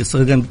تقفل الأندية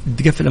الصغيرة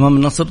تقفل أمام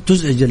النصر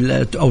تزعج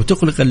أو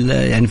تقلق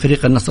يعني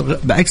فريق النصر،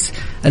 بعكس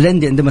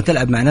الأندية عندما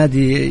تلعب مع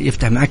نادي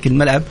يفتح معك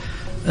الملعب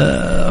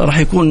راح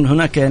يكون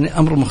هناك يعني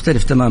أمر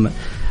مختلف تماما.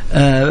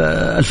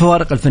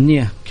 الفوارق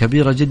الفنية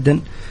كبيرة جدا،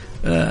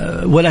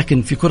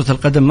 ولكن في كرة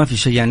القدم ما في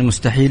شيء يعني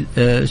مستحيل.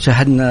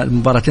 شاهدنا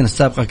المباراتين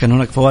السابقة كان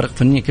هناك فوارق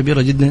فنية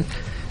كبيرة جدا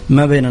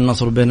ما بين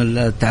النصر وبين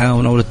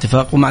التعاون أو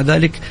الاتفاق، ومع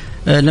ذلك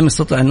لم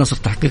يستطع النصر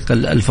تحقيق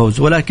الفوز.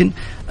 ولكن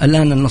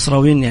الآن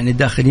النصراويين يعني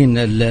داخلين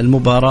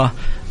المباراة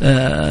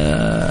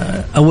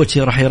أول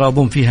شيء راح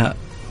يرابون فيها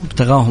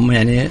ابتغاهم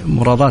يعني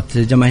مرادات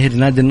جماهير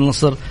نادي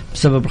النصر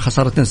بسبب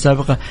الخسارتين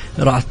السابقة،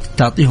 راح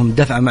تعطيهم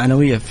دفعة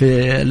معنوية في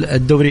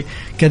الدوري.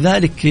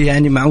 كذلك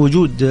يعني مع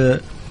وجود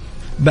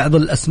بعض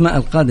الأسماء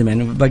القادمة،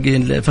 يعني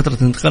باقي فترة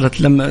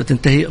انتقالات لما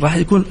تنتهي راح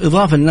يكون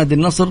إضافة لنادي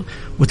النصر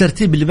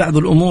وترتيب لبعض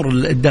الأمور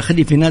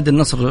الداخلية في نادي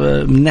النصر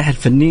من الناحية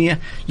الفنية،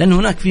 لأن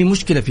هناك في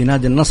مشكلة في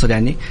نادي النصر.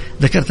 يعني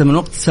ذكرت من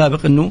وقت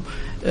سابق أنه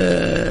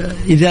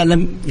إذا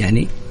لم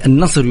يعني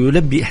النصر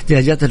يلبي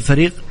احتياجات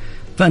الفريق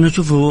فأنا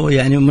أشوفه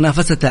يعني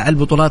منافسته على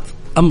البطولات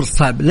أمر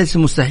صعب، ليس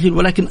مستحيل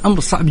ولكن أمر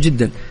صعب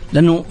جدا،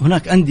 لأنه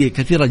هناك أندية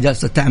كثيرة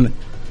جالسة تعمل،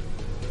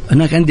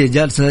 هناك أندية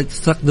جالسة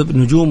تستقطب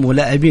نجوم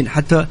ولاعبين،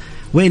 حتى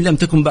وإن لم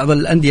تكن بعض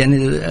الأندية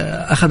يعني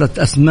أخذت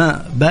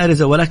أسماء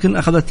بارزة، ولكن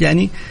أخذت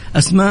يعني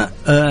أسماء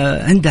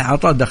عندها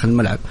عطاء داخل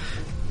الملعب.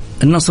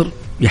 النصر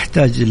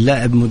يحتاج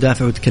اللاعب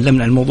مدافع،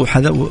 وتكلمنا عن الموضوع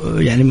هذا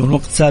يعني من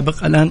وقت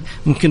سابق. الآن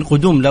ممكن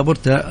قدوم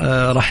لابورتا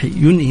راح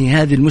ينهي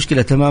هذه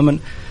المشكلة تماما.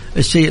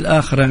 الشيء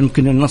الآخر يعني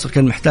ممكن النصر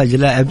كان محتاج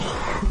لاعب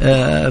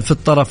في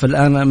الطرف،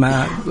 الآن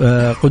مع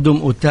قدوم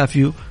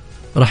أوتافيو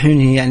راح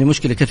ينهي يعني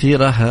مشكلة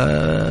كثيرة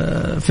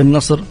في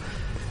النصر.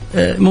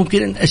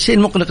 ممكن الشيء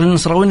المقلق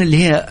للنصراويين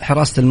اللي هي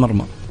حراسة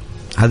المرمى.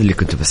 هذا اللي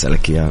كنت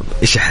بسألك إياه،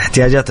 إيش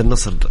احتياجات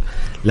النصر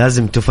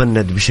لازم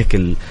تفند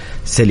بشكل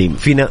سليم.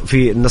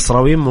 في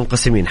النصراويين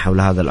منقسمين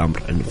حول هذا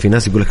الأمر، في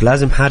ناس يقولك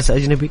لازم حارس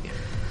أجنبي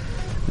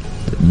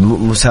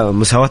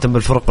مساواة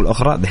بالفرق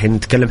الأخرى. دحين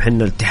نتكلم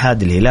حنا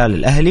الاتحاد، الهلال،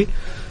 الأهلي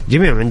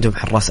جميعهم عندهم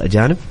حراس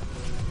أجانب،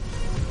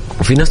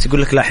 وفي ناس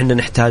يقول لك لا حنا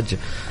نحتاج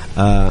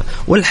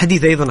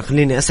والحديث أيضا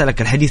خليني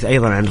أسألك الحديث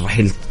أيضا عن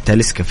رحيل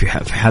تاليسكا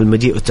في حال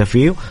مجيء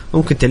أوتافيو،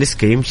 ممكن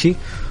تاليسكا يمشي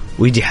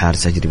ويجي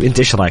حارس أجنبي. أنت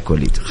إيش رأيك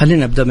وليد؟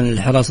 خلينا نبدأ من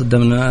الحراسة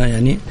قدامنا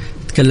يعني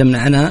تكلمنا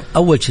عنها.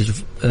 أول شيء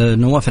شوف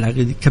نواف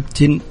العقيدي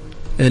كابتن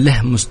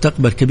له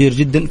مستقبل كبير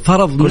جدا،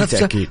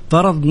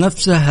 فرض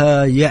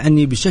نفسه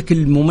يعني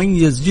بشكل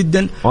مميز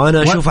جدا،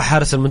 وأنا أشوفه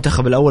حارس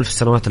المنتخب الأول في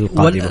السنوات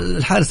القادمة،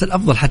 والحارس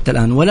الأفضل حتى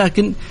الآن.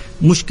 ولكن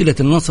مشكلة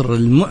النصر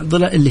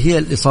المعضلة اللي هي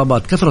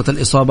الإصابات، كثرة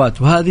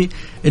الإصابات، وهذه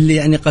اللي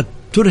يعني قد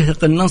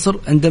ترهق النصر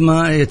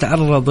عندما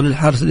يتعرض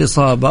للحارس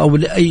الإصابة أو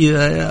لأي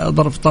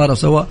ظرف طارئ،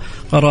 سواء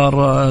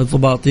قرار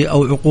ضباطي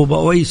أو عقوبة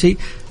أو أي شيء،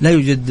 لا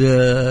يوجد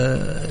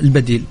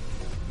البديل.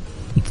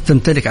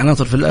 تمتلك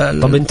عناصر في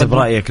طب أنت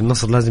برأيك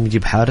النصر لازم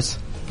يجيب حارس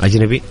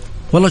أجنبي؟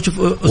 والله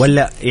شوف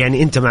ولا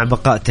يعني أنت مع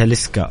بقاء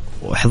تاليسكا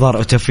وإحضار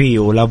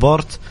أوتافيو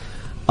ولابورت،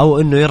 أو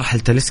إنه يرحل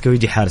تاليسكا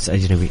ويجي حارس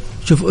أجنبي؟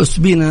 شوف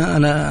أسبينا،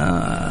 أنا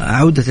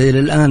عودته إلى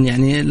الآن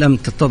يعني لم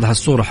تتضح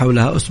الصورة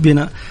حولها.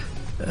 أسبينا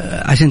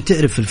عشان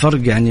تعرف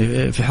الفرق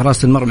يعني في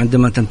حراسة المرمى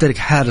عندما تمتلك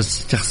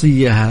حارس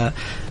شخصية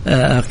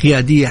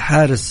قيادية،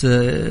 حارس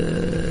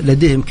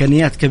لديه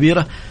إمكانيات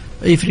كبيرة،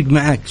 يفرق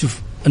معك. شوف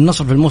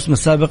النصر في الموسم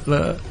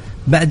السابق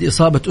بعد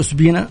إصابة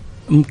أسبينا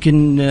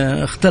ممكن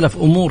اختلف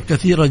أمور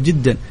كثيرة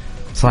جدا،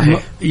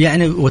 صحيح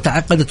يعني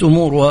وتعقدت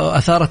أمور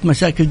وأثارت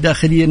مشاكل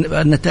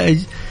داخلية، النتائج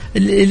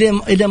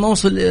إلى ما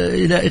وصل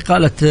إلى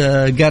إقالة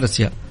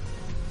غارسيا.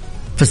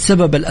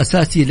 فالسبب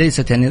الأساسي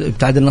ليست يعني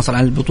ابتعاد النصر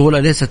عن البطولة،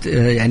 ليست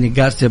يعني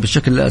جارسيا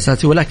بالشكل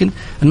الأساسي، ولكن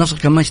النصر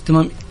كان ماشي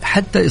تمام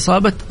حتى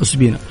إصابة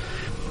أسبينا.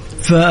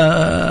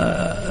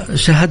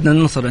 فشاهدنا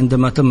النصر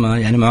عندما تم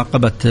يعني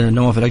معاقبة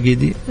نواف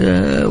العقيدي،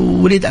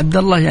 وليد عبد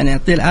الله يعني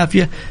يعطيه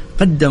العافية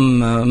قدم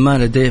ما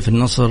لديه في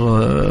النصر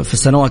في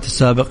السنوات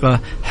السابقة،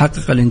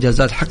 حقق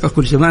الإنجازات، حقق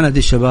كل شيء مع نادي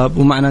الشباب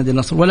ومع نادي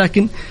النصر،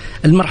 ولكن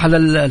المرحلة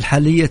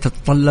الحالية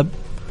تتطلب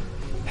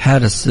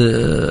حارس.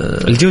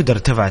 الجودة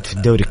ارتفعت في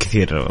الدوري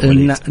كثير.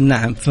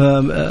 نعم،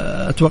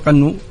 فأتوقع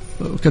أنه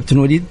كابتن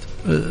وليد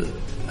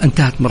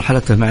انتهت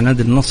مرحلته مع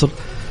نادي النصر،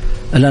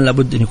 الآن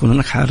لابد أن يكون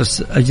هناك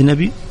حارس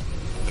أجنبي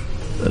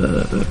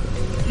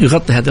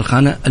يغطي هذه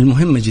الخانة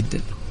المهمة جدا.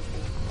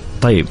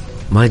 طيب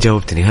ما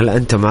جاوبتني، هل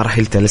أنت مع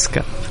رحيل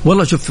تاليسكا؟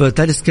 والله شوف،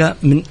 تاليسكا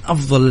من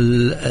أفضل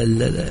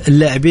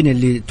اللاعبين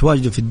اللي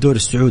تواجدوا في الدوري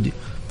السعودي،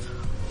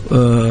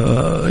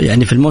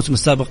 يعني في الموسم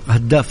السابق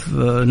هداف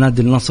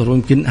نادي النصر،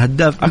 ويمكن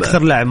هداف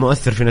أكثر لاعب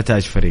مؤثر في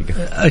نتائج فريقه.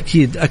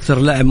 أكيد أكثر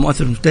لاعب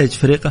مؤثر في نتائج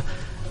فريقه،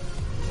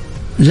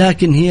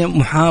 لكن هي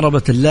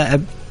محاربة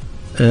اللاعب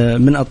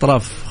من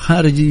أطراف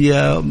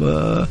خارجية،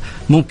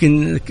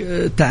 ممكن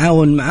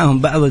تعاون معهم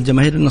بعض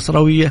الجماهير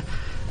النصراوية.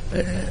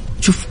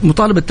 شوف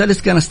مطالبة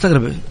تاليسكا، أنا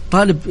استغرب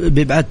طالب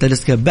بإبعاد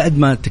تاليسكا بعد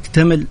ما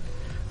تكتمل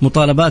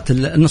مطالبات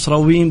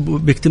النصراويين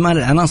باكتمال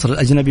العناصر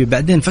الأجنبية،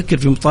 بعدين فكر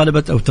في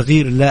مطالبة أو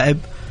تغيير اللاعب.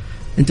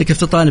 أنت كيف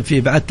تطالب في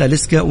إبعاد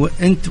تاليسكا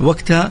وأنت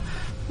وقتها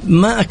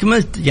ما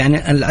أكملت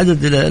يعني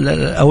العدد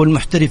أو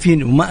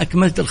المحترفين، وما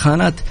أكملت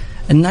الخانات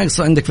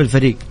الناقصة عندك في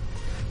الفريق؟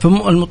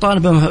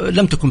 فالمطالبة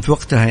لم تكن في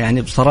وقتها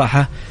يعني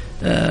بصراحة.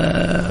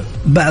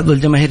 بعض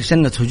الجماهير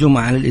شنت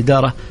هجومها على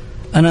الإدارة.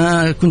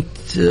 أنا كنت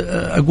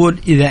أقول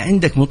إذا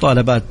عندك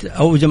مطالبات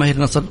أو جماهير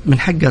نصر من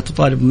حقها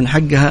تطالب، من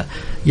حقها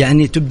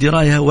يعني تبدي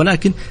رأيها،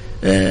 ولكن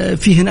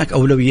في هناك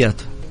أولويات.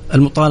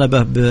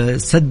 المطالبة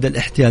بسد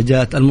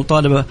الاحتياجات،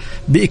 المطالبة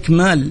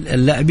بإكمال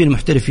اللاعبين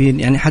المحترفين،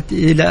 يعني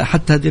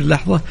حتى هذه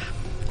اللحظة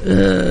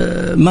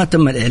ما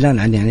تم الإعلان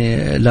عن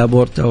يعني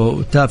لابورت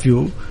أو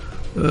تافيو،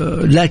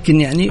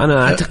 لكن يعني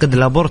أنا أعتقد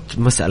لابورت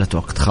مسألة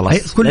وقت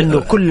خلاص، لأنه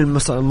كل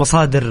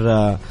المصادر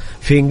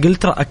في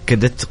إنجلترا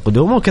أكدت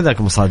قدومه،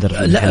 وكذلك مصادر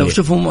لا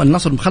شوفوا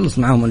النصر مخلص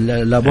معهم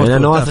لابورت. يعني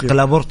أنا واثق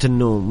لابورت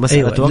إنه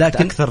مسألة وقت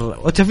أكثر،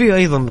 وتافيو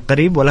أيضا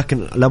قريب،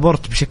 ولكن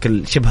لابورت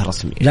بشكل شبه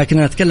رسمي. لكن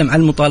أنا أتكلم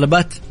عن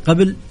المطالبات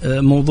قبل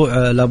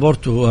موضوع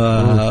لابورت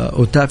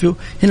وتافيو.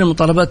 هنا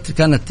المطالبات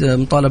كانت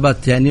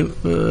مطالبات يعني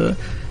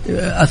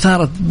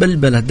أثارت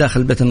بلبلة داخل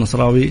البيت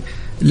النصراوي،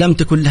 لم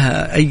تكن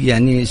لها أي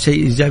يعني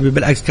شيء إيجابي،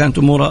 بالعكس كانت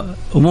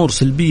أمور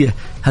سلبية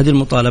هذه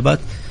المطالبات،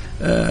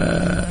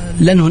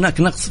 لأن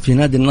هناك نقص في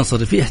نادي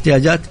النصر، في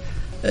احتياجات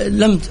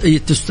لم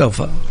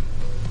تستوفى.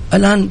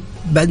 الآن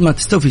بعد ما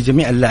تستوفي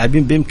جميع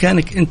اللاعبين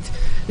بإمكانك أنت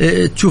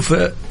تشوف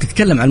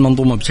تتكلم عن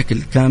المنظومة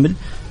بشكل كامل،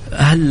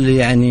 هل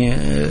يعني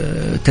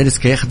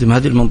تاليسكا يخدم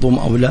هذه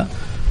المنظومة أو لا؟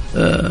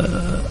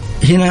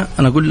 هنا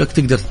أنا أقول لك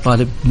تقدر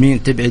تطالب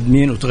مين، تبعد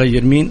مين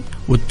وتغير مين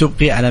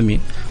وتبقي على مين،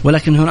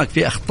 ولكن هناك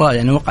في أخطاء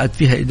يعني وقعت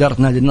فيها إدارة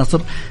نادي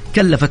النصر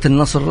كلفت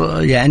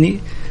النصر يعني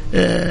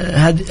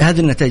هذه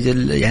النتائج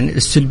يعني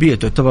السلبية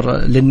تعتبر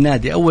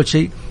للنادي. أول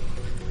شيء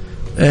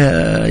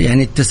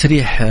يعني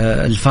التسريح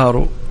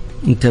الفارو،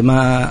 أنت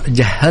ما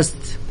جهزت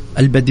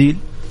البديل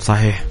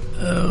صحيح.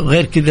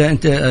 غير كذا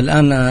أنت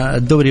الآن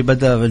الدوري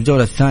بدأ في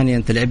الجولة الثانية،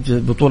 أنت لعبت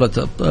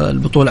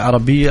البطولة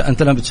العربية،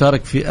 أنت الآن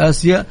بتشارك في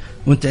آسيا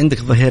وأنت عندك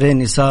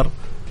ظهيرين يسار،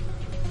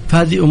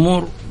 فهذه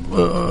أمور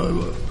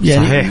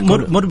يعني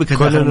مربكة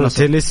داخل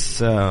النصر.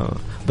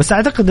 بس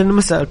أعتقد أن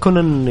مسألة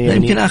كونن يعني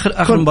يمكن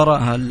آخر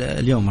مباراة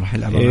اليوم راح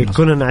يلعبها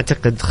كونن،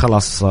 أعتقد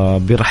خلاص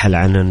بيرحل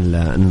عن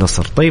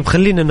النصر. طيب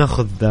خلينا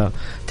ناخذ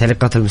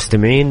تعليقات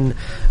المستمعين.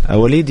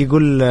 وليد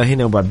يقول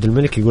هنا أبو عبد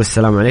الملك يقول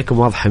السلام عليكم،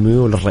 واضح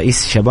ميول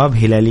الرئيس شباب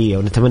هلالية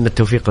ونتمنى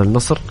التوفيق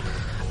للنصر.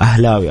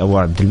 أهلاوي أبو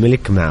عبد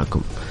الملك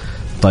معكم.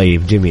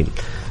 طيب جميل.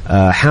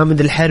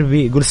 حامد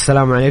الحربي يقول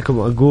السلام عليكم،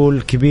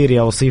 أقول كبير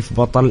يا وصيف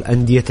بطل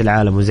أندية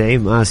العالم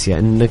وزعيم آسيا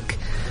إنك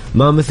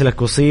ما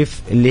مثلك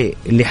وصيف،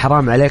 اللي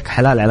حرام عليك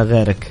حلال على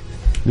غيرك.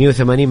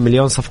 180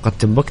 مليون صفقة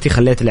تنبكتي،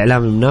 خليت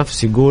الإعلام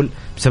المنافس يقول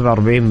ب47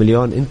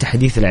 مليون. أنت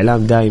حديث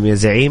الإعلام دائم يا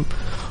زعيم.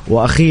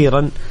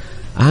 وأخيرا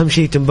أهم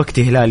شيء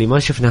تنبكتي هلالي، ما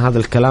شفنا هذا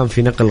الكلام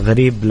في نقل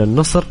غريب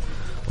للنصر،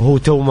 وهو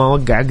تو ما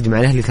وقع عقد مع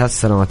الأهلي 3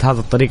 سنوات. هذا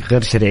الطريق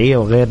غير شرعية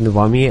وغير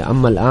نظامية.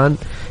 أما الآن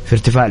في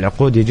ارتفاع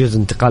العقود يجوز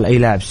انتقال أي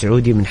لاعب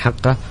سعودي من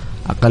حقه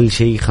أقل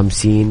شيء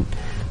 50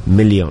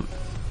 مليون.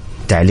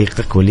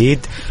 تعليقك وليد؟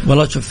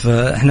 والله شوف،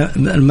 احنا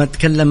ما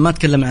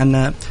تكلم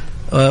عن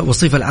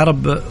وصيف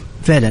العرب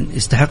فعلا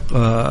يستحق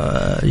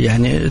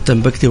يعني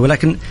تنبكتي،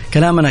 ولكن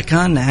كلامنا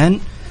كان عن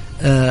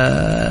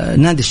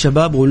نادي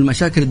الشباب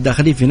والمشاكل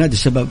الداخلية في نادي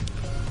الشباب.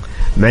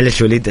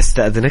 معلش وليد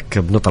استأذنك،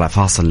 بنطلع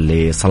فاصل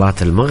لصلاة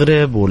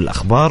المغرب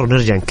والأخبار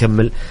ونرجع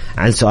نكمل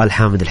عن سؤال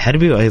حامد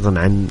الحربي وأيضا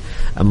عن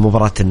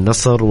مباراة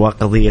النصر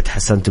وقضية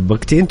حسن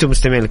تنبكتي. أنتم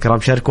مستمعين الكرام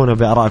شاركونا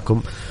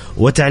بآرائكم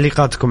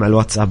وتعليقاتكم على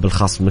الواتساب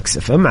الخاص مكس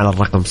اف ام على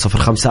الرقم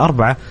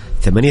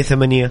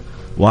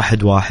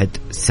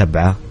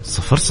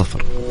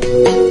 054-88-11700.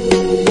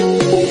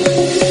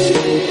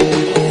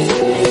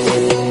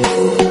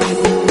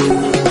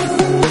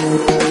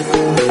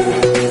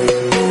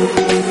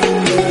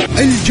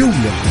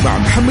 مع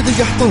محمد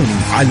القحطاني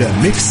على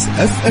ميكس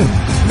اف ام.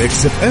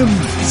 ميكس اف ام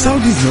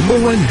سعوديز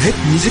نمبر 1 هيت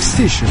ميوزك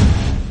ستيشن.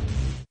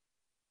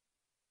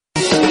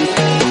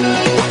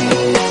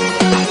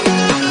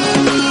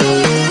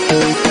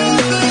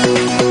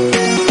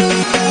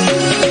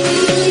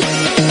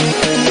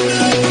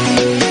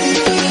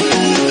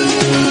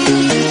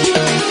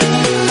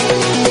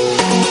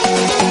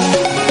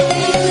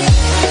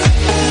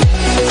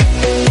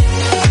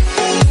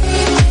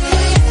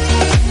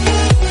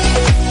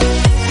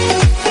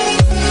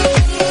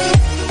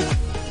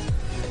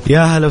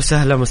 يا هلا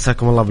وسهلا،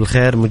 مساكم الله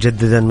بالخير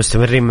مجددا.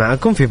 مستمرين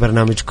معكم في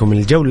برنامجكم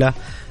الجولة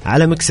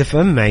على ميكس اف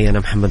ام. معي أنا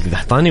محمد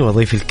القحطاني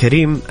وضيفي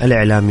الكريم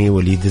الإعلامي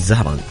وليد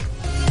الزهراني.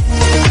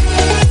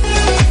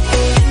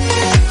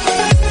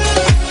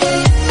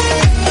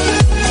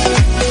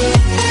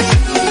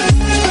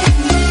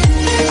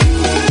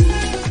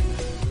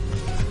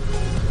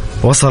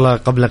 وصل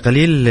قبل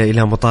قليل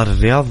إلى مطار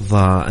الرياض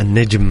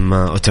النجم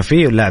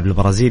أوتافي اللاعب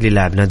البرازيلي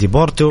لاعب نادي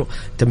بورتو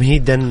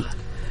تمهيدا.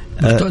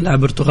 لاعب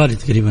برتغالي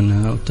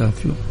تقريبا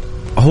أوتافيو،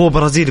 هو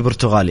برازيلي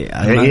برتغالي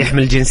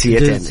يحمل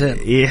جنسيتين،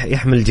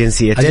 يحمل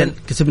جنسيتين.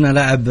 كسبنا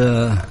لاعب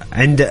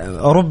عند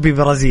أوروبي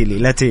برازيلي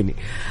لاتيني.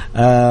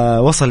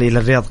 وصل إلى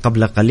الرياض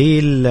قبل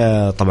قليل.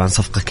 طبعا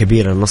صفقة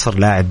كبيرة، النصر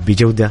لاعب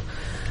بجودة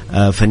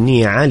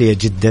فنية عالية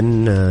جدا.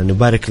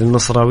 نبارك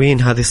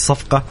للنصراويين هذه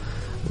الصفقة،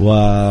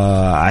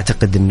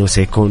 وأعتقد أنه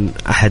سيكون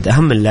أحد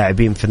أهم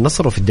اللاعبين في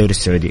النصر وفي الدوري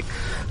السعودي.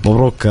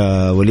 مبروك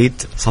وليد،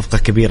 صفقة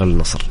كبيرة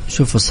للنصر.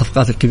 شوف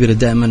الصفقات الكبيرة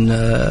دائما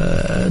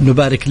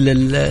نبارك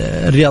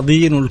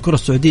للرياضيين والكرة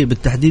السعودية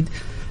بالتحديد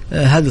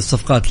هذه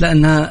الصفقات،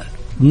 لأنها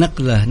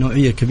نقلة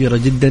نوعية كبيرة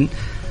جدا.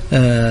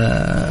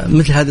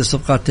 مثل هذه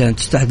الصفقات يعني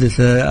تستحدث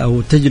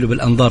أو تجلب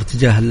الأنظار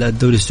تجاه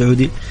الدوري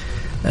السعودي.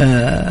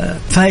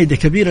 فائدة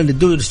كبيرة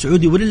للدوري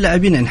السعودي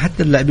وللاعبين، يعني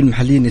حتى اللاعبين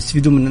المحليين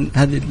يستفيدوا من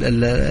هذه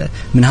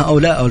من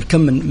هؤلاء أو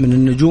الكم من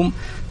النجوم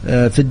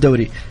في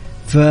الدوري.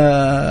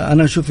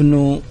 فأنا أشوف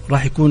أنه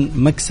راح يكون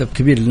مكسب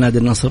كبير لنادي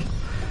النصر.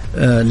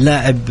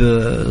 لاعب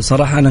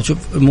صراحة أنا أشوف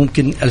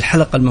ممكن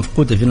الحلقة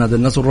المفقودة في نادي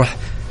النصر راح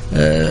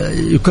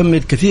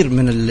يكمل كثير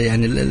من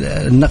يعني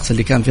النقص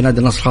اللي كان في نادي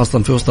النصر، خاصة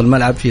في وسط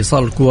الملعب في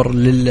إيصال الكور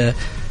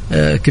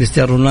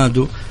لكريستيانو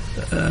رونالدو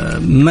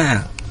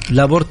مع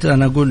لابورت.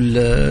 أنا أقول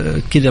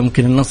كذا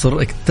ممكن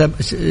النصر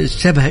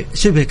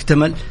شبه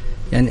اكتمل،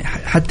 يعني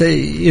حتى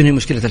ينهي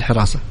مشكلة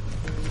الحراسة.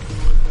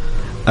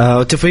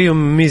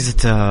 وتفهم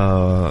ميزة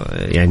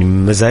يعني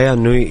مزايا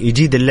أنه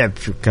يجيد اللعب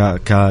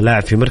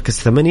كلاعب في مركز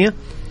 8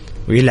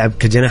 ويلعب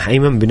كجناح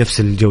أيمن بنفس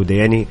الجودة،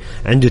 يعني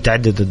عنده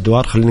تعدد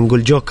الدوار. خلينا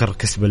نقول جوكر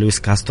كسب لويس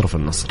كاسترو في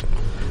النصر.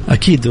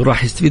 أكيد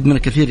وراح يستفيد منه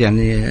كثير،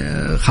 يعني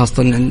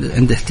خاصة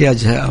عند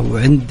احتياجها أو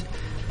عند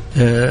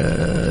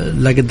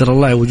لا قدر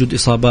الله وجود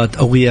إصابات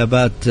أو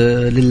غيابات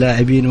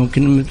للاعبين.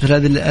 ممكن مثل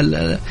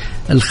هذه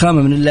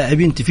الخامة من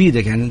اللاعبين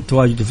تفيدك، يعني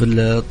تواجده في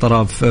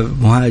الطرف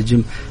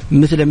مهاجم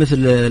مثل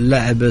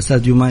اللاعب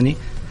ساديو ماني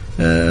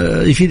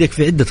يفيدك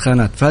في عدة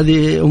خانات.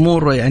 فهذه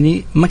أمور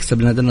يعني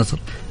مكسب لنادي النصر.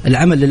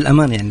 العمل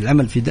للأمانة، يعني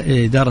العمل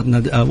في إدارة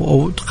نادي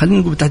أو خلينا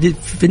نقول بالتحديد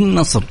في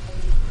النصر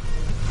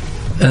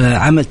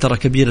عمل ترى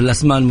كبير.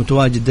 الأسماء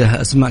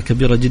المتواجدة أسماء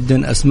كبيرة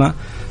جدا، أسماء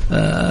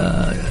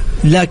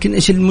لكن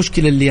إيش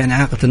المشكلة اللي يعني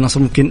عاقت النصر؟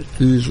 ممكن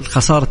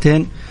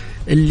الخسارتين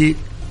اللي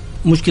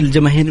مشكلة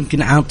الجماهير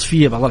يمكن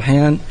عاطفية بعض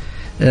الأحيان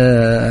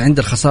عند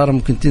الخسارة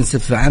ممكن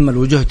تنسف عمل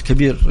وجهد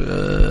كبير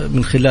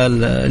من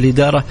خلال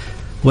الإدارة.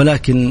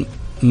 ولكن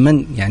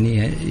من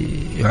يعني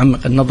يعمق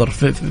النظر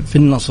في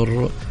النصر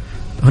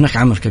هناك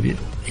عمل كبير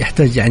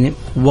يحتاج يعني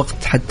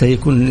وقت حتى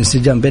يكون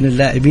الانسجام بين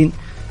اللاعبين،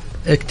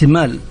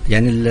 اكتمال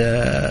يعني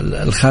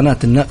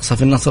الخانات الناقصة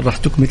في النصر راح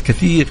تكمل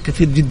كثير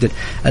كثير جدا.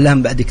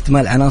 الأهم بعد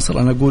اكتمال عناصر،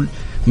 أنا أقول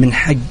من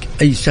حق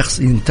أي شخص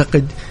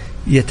ينتقد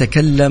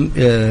يتكلم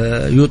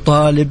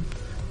يطالب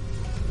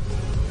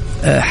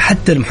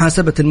حتى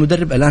محاسبة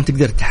المدرب. الآن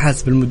تقدر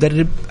تحاسب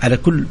المدرب على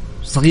كل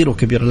صغير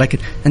وكبير، لكن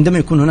عندما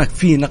يكون هناك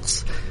في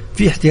نقص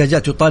في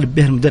احتياجات يطالب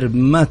بها المدرب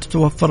ما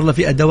تتوفر له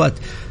في أدوات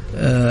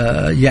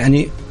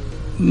يعني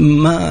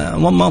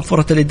ما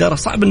وفرت الإدارة،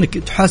 صعب أنك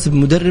تحاسب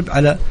مدرب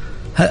على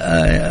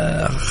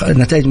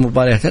نتائج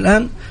مباريات.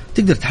 الآن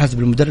تقدر تحاسب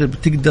المدرب،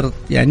 تقدر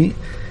يعني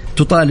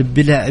تطالب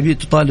بلاعبين،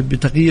 تطالب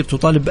بتغيير،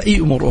 تطالب بأي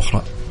أمور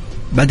أخرى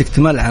بعد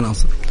اكتمال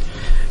العناصر.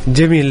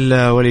 جميل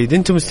وليد.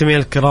 أنتم مستمعين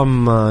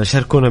الكرام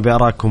شاركونا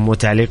بآرائكم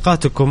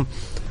وتعليقاتكم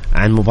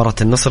عن مباراة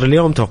النصر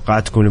اليوم،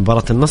 توقعاتكم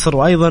لمباراة النصر،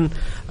 وأيضا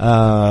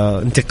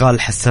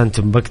انتقال حسان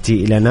تنبكتي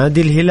إلى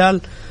نادي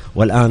الهلال،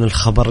 والآن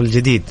الخبر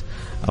الجديد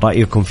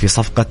رأيكم في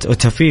صفقة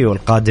أوتافي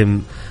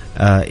القادم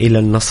إلى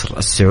النصر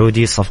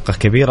السعودي. صفقة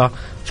كبيرة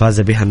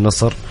فاز بها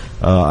النصر.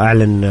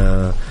 أعلن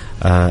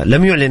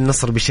لم يعلن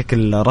النصر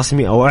بشكل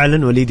رسمي أو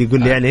أعلن. وليد يقول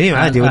لي يعني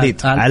عادي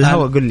وليد على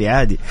الهواء قل لي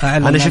عادي.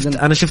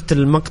 أنا شفت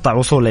المقطع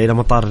وصوله إلى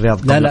مطار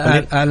الرياض قبل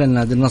قليل. أعلن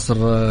نادي النصر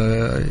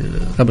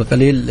قبل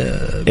قليل.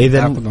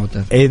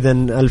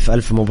 إذن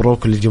ألف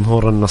مبروك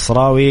للجمهور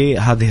النصراوي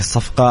هذه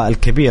الصفقة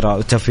الكبيرة.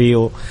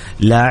 أوتافيو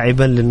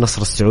لاعبا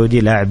للنصر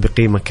السعودي، لاعب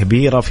بقيمة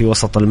كبيرة في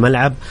وسط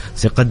الملعب،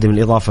 سيقدم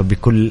الإضافة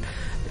بكل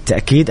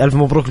تأكيد. ألف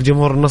مبروك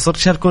لجمهور النصر.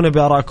 شاركونا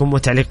بآرائكم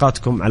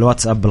وتعليقاتكم على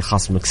الواتساب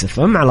الخاص مكس اف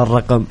ام على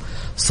الرقم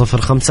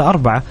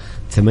 054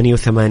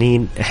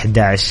 88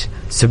 11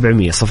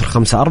 700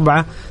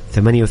 054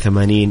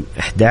 88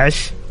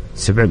 11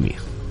 700.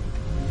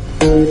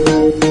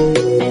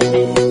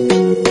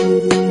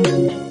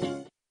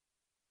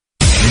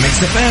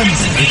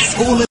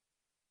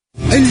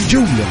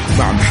 الجولة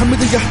مع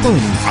محمد القحطاني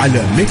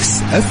على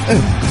ميكس اف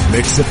ام.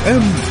 ميكس اف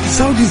ام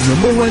سعوديز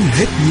نمبر 1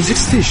 هيت ميوزك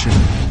ستيشن.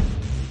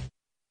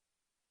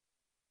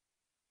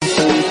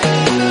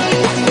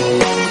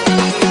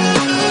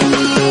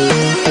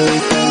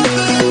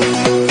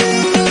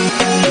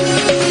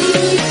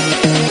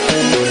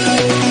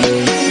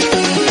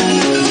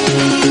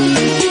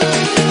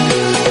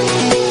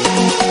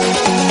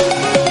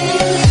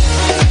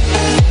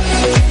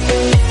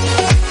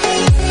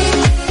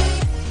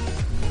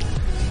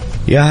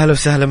 يا هلا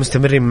وسهلا،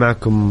 مستمرين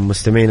معكم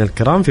مستمعين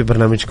الكرام في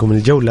برنامجكم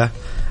الجولة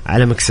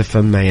على مكس اف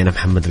ام. معي أنا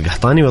محمد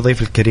القحطاني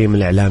وضيف الكريم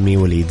الإعلامي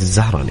وليد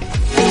الزهراني.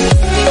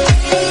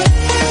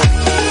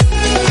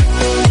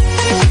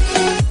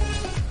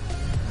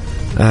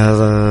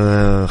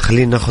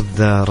 خلينا ناخذ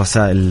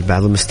رسائل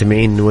بعض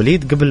المستمعين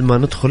وليد قبل ما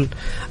ندخل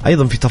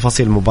أيضا في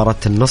تفاصيل مباراة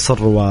النصر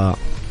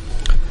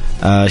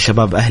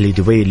وشباب أهلي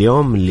دبي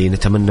اليوم، اللي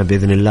نتمنى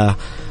بإذن الله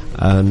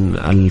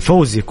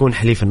الفوز يكون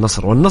حليف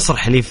النصر، والنصر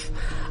حليف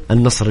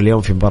النصر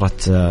اليوم في مباراة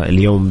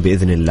اليوم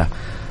بإذن الله.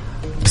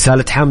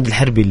 رسالة حامد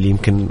الحربي اللي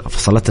يمكن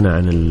فصلتنا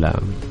عن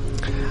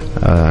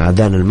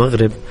أذان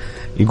المغرب،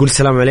 يقول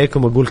السلام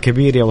عليكم، أقول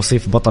كبير يا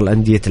وصيف بطل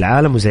أندية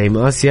العالم وزعيم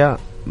آسيا،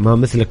 ما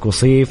مثلك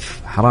وصيف،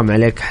 حرام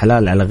عليك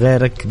حلال على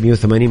غيرك.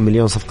 180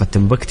 مليون صفقة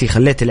تنبكتي،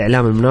 خليت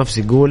الإعلام المنافس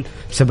يقول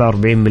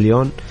 47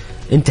 مليون.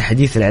 أنت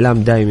حديث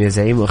الإعلام دائم يا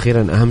زعيم،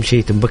 وأخيرا أهم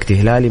شيء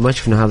تنبكتي هلالي. ما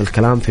شفنا هذا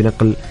الكلام في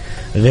نقل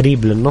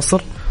غريب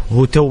للنصر،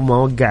 وهو تو ما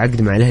وقع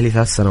عقد مع الأهلي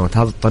 3 سنوات.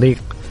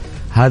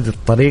 هذا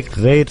الطريق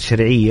غير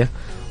شرعية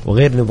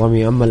وغير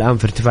نظامية. أما الآن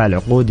في ارتفاع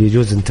العقود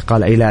يجوز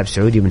انتقال أي لاعب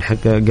سعودي من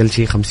حقه أقل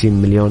شيء 50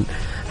 مليون.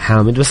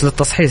 حامد بس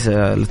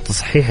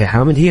للتصحيح يا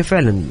حامد، هي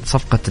فعلا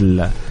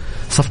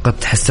صفقة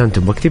حسان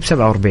تنبكتي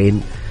ب47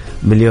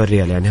 مليون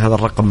ريال، يعني هذا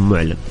الرقم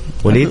معلن.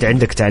 وليد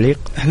عندك تعليق؟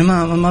 احنا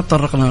ما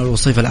تطرقنا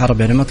للوصيف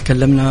العربي، يعني ما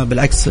تكلمنا،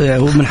 بالعكس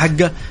هو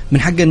من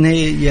حقه انه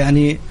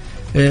يعني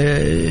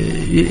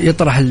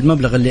يطرح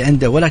المبلغ اللي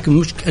عنده،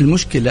 ولكن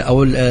المشكلة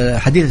أو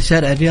حديث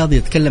الشارع الرياضي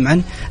يتكلم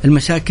عن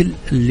المشاكل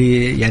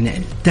اللي يعني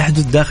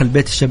تحدث داخل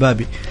بيت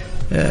الشبابي.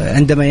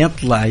 عندما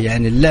يطلع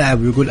يعني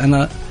اللاعب ويقول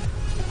أنا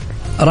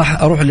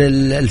راح أروح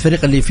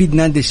للفريق اللي يفيد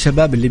نادي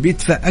الشباب اللي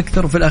بيدفع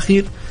أكثر، وفي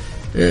الأخير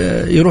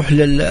يروح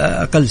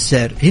للأقل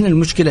سعر. هنا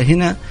المشكلة،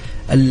 هنا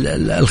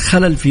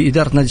الخلل في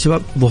إدارة نادي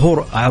الشباب،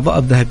 ظهور أعضاء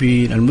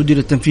الذهبيين، المدير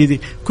التنفيذي،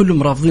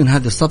 كلهم رافضين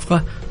هذه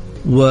الصفقة،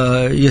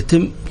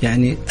 ويتم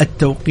يعني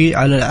التوقيع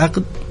على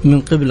العقد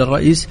من قبل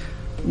الرئيس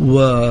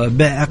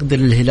وبيع عقد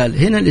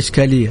للهلال. هنا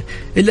الإشكالية،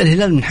 إلا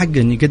الهلال من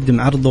حقه أن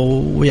يقدم عرضه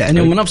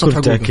ويعني ومنافسة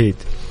حقوقه. أكيد.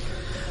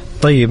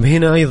 طيب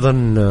هنا أيضا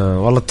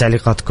والله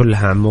التعليقات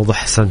كلها عن موضوع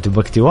حسان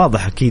تنبكتي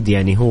واضح أكيد،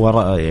 يعني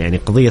هو يعني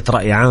قضية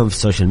رأي عام في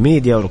السوشيال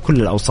ميديا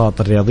وكل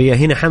الأوساط الرياضية.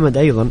 هنا حمد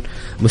أيضا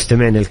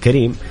مستمعنا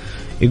الكريم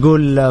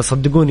يقول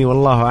صدقوني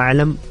والله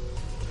أعلم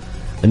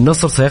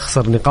النصر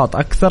سيخسر نقاط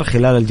أكثر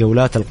خلال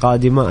الجولات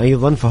القادمة،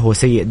 أيضا فهو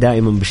سيء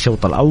دائما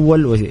بالشوط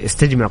الأول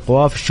ويستجمع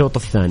قواه في الشوط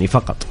الثاني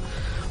فقط،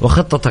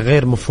 وخطته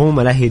غير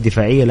مفهومة، لا هي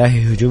دفاعية لا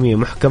هي هجومية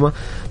محكمة،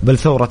 بل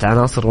ثورة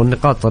عناصر،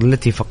 والنقاط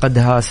التي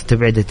فقدها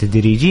ستبعد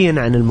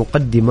تدريجيا عن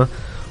المقدمة.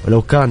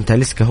 ولو كان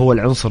تاليسكا هو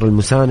العنصر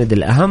المساند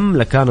الأهم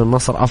لكان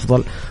النصر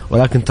أفضل،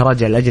 ولكن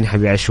تراجع الأجنحة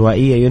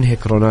بعشوائية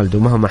ينهك رونالدو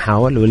مهما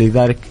حاول،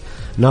 ولذلك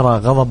نرى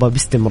غضبه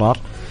باستمرار.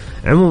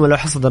 عموما لو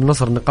حصد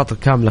النصر النقاط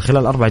الكاملة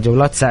خلال 4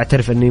 جولات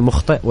سأعترف أني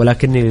مخطئ،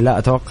 ولكنني لا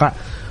أتوقع،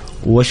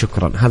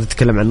 وشكرا. هذا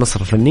تكلم عن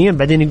النصر فنيا.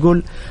 بعدين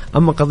يقول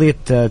أما قضية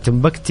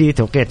تنبكتي،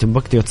 توقيع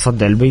تنبكتي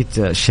وتصدع البيت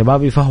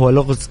الشبابي فهو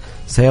لغز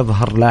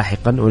سيظهر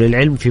لاحقا.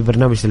 وللعلم في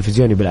برنامج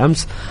تلفزيوني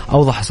بالأمس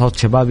أوضح صوت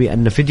شبابي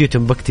أن فيديو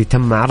تنبكتي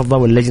تم عرضه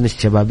واللجنة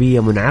الشبابية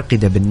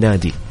منعقدة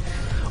بالنادي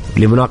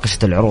لمناقشة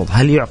العروض.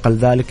 هل يعقل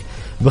ذلك؟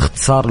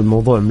 باختصار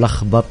الموضوع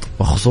ملخبط،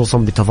 وخصوصا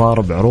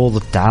بتضارب عروض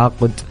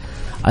التعاقد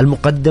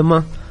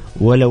المقدمة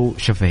ولو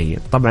شفهيا.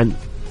 طبعا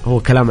هو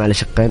كلام على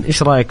شقين.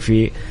 إيش رأيك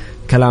في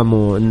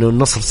كلامه أنه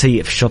النصر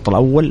سيء في الشوط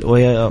الأول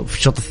وفي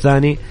الشوط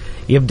الثاني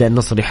يبدأ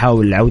النصر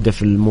يحاول العودة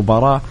في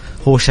المباراة؟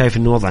 هو شايف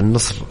أنه وضع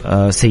النصر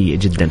سيء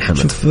جدا. حمد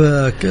شوف،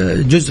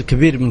 جزء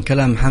كبير من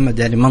كلام محمد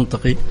يعني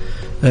منطقي،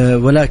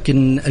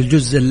 ولكن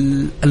الجزء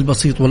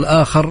البسيط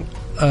والآخر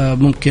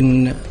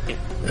ممكن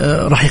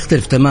راح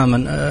يختلف تماما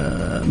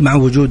مع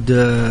وجود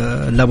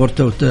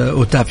لابورتا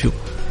وتافيو.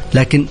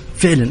 لكن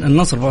فعلا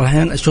النصر في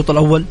الأحيان الشوط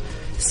الأول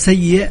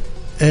سيء،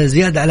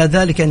 زيادة على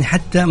ذلك يعني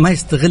حتى ما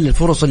يستغل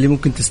الفرص اللي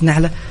ممكن تسنح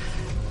له.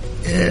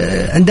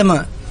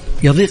 عندما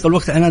يضيق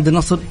الوقت على نادي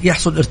النصر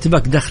يحصل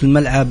ارتباك داخل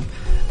الملعب،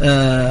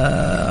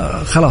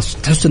 خلاص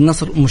تحس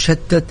النصر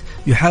مشتت،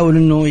 يحاول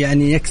انه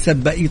يعني يكسب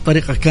بأي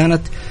طريقة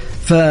كانت.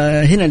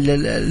 فهنا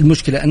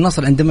المشكلة،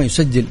 النصر عندما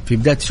يسجل في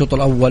بداية الشوط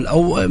الأول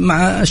أو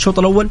مع الشوط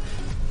الأول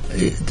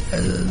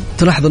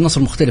تلاحظ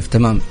النصر مختلف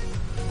تماما،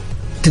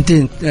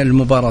 تنتهي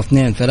المباراة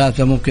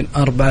 2-3 ممكن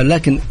 4،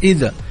 لكن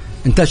إذا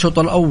انتهى الشوط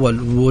الأول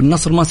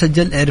والنصر ما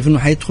سجل اعرف إنه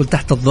حيدخل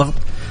تحت الضغط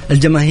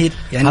الجماهير.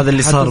 يعني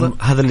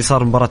هذا اللي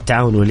صار مباراة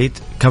التعاون وليد،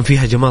 كان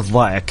فيها هجمات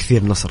ضائعة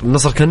كثير.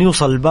 النصر كان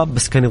يوصل الباب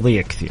بس كان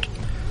يضيع كثير.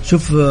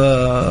 شوف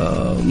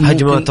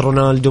هجمات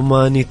رونالدو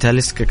ماني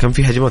تاليسكا، كان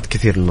فيه هجمات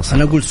كثير للنصر.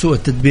 أنا أقول سوء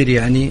التدبير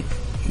يعني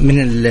من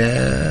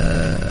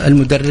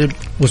المدرب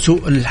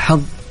وسوء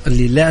الحظ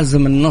اللي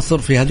لازم النصر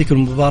في هذه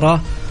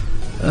المباراة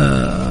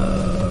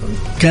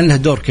كان له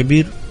دور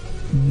كبير.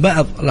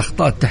 بعض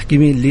الأخطاء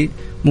التحكيمية اللي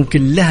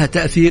ممكن لها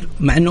تأثير،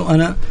 مع أنه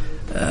أنا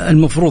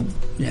المفروض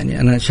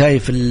يعني أنا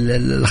شايف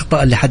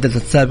الأخطاء اللي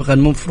حدثت سابقا،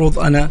 المفروض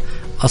أنا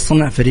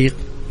أصنع فريق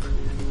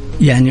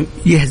يعني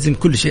يهزم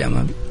كل شيء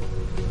أمامي.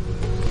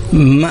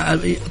 ما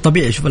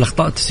طبيعي شوف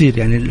الأخطاء تصير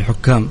يعني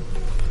الحكام،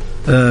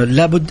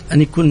 لابد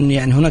أن يكون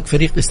يعني هناك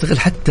فريق يستغل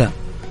حتى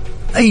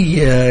أي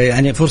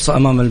يعني فرصة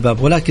أمام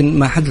الباب. ولكن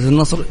ما حدث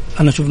النصر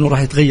أنا أشوف أنه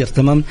راح يتغير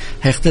تمام،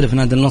 هيختلف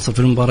نادي النصر في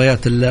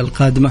المباريات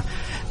القادمة.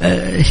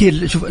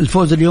 هي شوف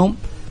الفوز اليوم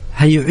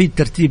هيعيد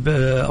ترتيب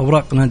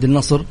أوراق نادي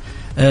النصر.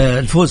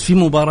 الفوز في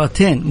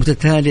مباراتين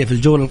متتالية في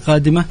الجولة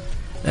القادمة،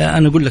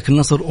 أنا أقول لك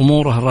النصر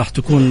أموره راح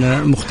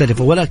تكون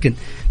مختلفة. ولكن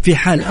في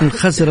حال أن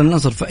خسر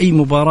النصر في أي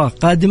مباراة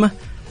قادمة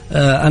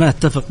أنا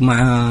أتفق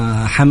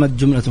مع حمد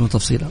جملة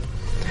وتفصيلا.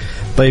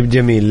 طيب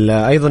جميل.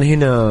 أيضا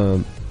هنا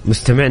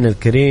مستمعنا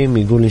الكريم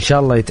يقول إن شاء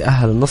الله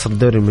يتأهل النصر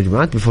دوري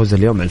المجموعات بفوز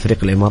اليوم على الفريق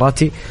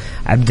الإماراتي.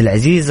 عبد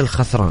العزيز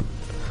الخثران،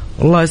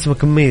 والله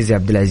اسمك مميز يا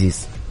عبد العزيز.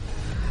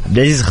 عبد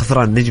العزيز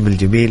الخثران النجم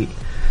الجميل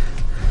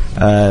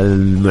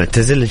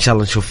المعتزل، إن شاء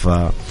الله نشوف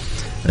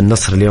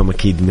النصر اليوم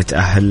أكيد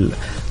متأهل.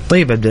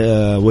 طيب عبد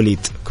وليد،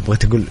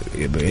 بغيت أقول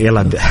يلا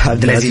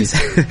عبد العزيز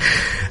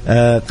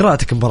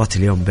قراءتك مباراة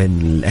اليوم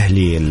بين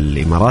الأهلي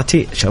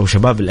الإماراتي أو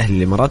شباب الأهلي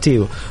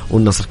الإماراتي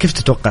والنصر، كيف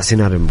تتوقع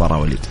سيناريو المباراة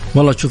وليد؟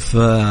 والله تشوف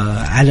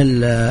على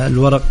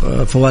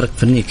الورق فوارق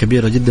فنية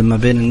كبيرة جدا ما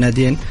بين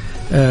الناديين،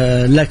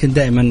 لكن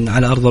دائما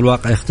على أرض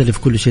الواقع يختلف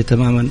كل شيء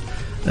تماما.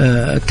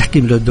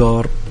 التحكيم له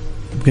دور،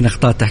 ممكن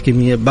أخطاء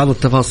تحكيمية، بعض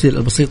التفاصيل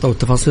البسيطة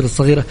والتفاصيل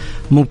الصغيرة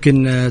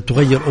ممكن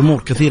تغير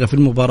أمور كثيرة في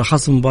المباراة،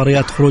 خاصة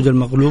مباريات خروج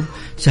المغلوب.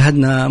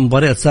 شاهدنا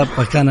مباريات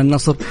سابقة كان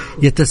النصر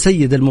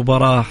يتسيد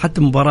المباراة،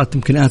 حتى مباراة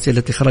يمكن آسيا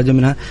التي خرج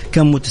منها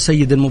كان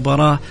متسيد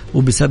المباراة،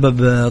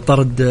 وبسبب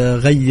طرد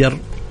غير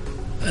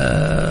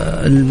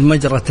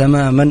المجرى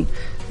تماما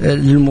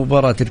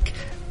للمباراة تلك.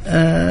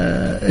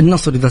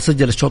 النصر إذا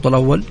سجل الشوط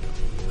الأول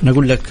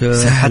نقول لك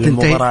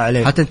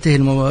حتنتهي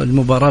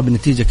المباراة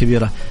بنتيجة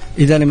كبيرة.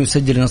 إذا لم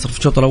يسجل النصر في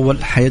الشوط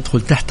الأول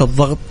حيدخل تحت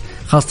الضغط،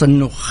 خاصة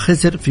أنه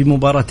خسر في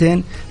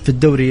مباراتين في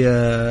الدوري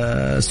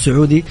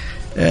السعودي.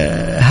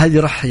 هذه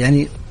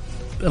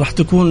راح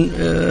تكون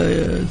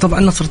طبعا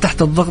النصر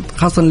تحت الضغط،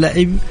 خاصة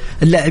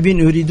اللاعبين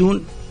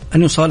يريدون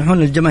أن يصالحون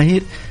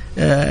للجماهير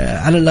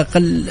على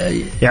الأقل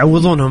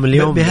يعوضونهم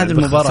اليوم بهذه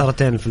المباراة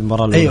خسارتين في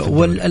المباراة.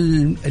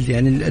 أيوة،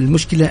 يعني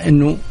المشكلة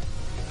أنه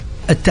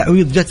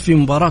التعويض جت في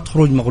مباراة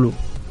خروج مغلوب،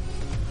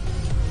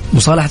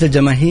 مصالحة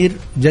الجماهير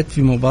جت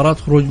في مباراة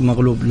خروج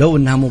مغلوب. لو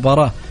أنها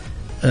مباراة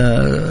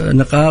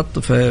نقاط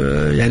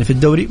في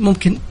الدوري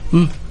ممكن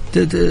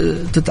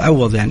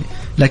تتعوض يعني،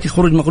 لكن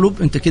خروج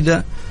مغلوب أنت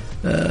كده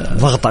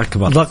ضغط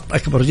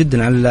أكبر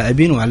جدا على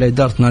اللاعبين وعلى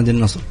إدارة نادي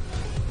النصر.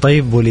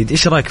 طيب وليد،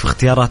 إيش رأيك في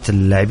اختيارات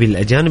اللاعبين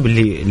الأجانب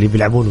اللي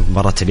بيلعبون في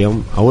مباراة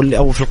اليوم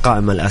أو في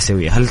القائمة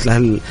الآسيوية؟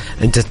 هل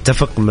أنت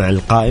تتفق مع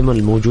القائمة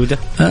الموجودة؟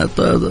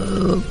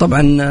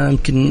 طبعا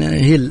يمكن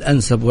هي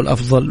الأنسب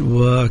والأفضل،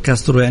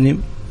 وكاسترو يعني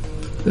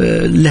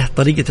له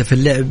طريقته في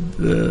اللعب،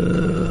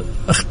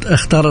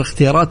 اختار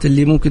الاختيارات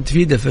اللي ممكن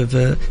تفيده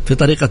في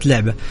طريقة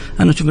لعبه.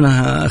 أنا أشوف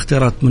أنها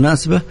اختيارات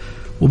مناسبة،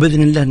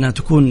 وبإذن الله أنها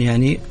تكون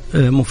يعني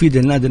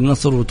مفيدة لنادي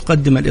النصر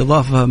وتقدم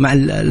الإضافة مع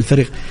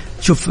الفريق.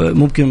 شوف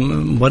ممكن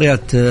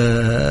مباريات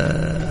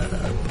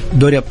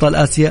دوري أبطال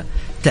آسيا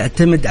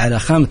تعتمد على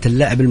خامة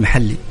اللاعب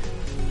المحلي،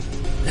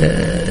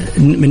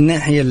 من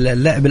ناحية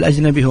اللاعب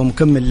الأجنبي هو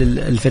مكمل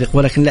للفريق،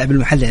 ولكن اللاعب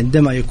المحلي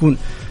عندما يكون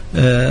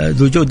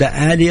ذو جودة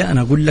عالية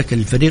أنا أقول لك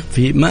الفريق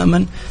في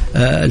مأمن،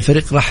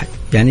 الفريق راح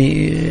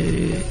يعني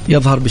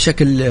يظهر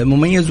بشكل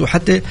مميز،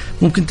 وحتى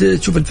ممكن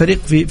تشوف الفريق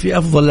في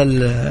أفضل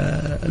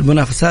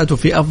المنافسات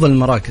وفي أفضل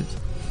المراكز.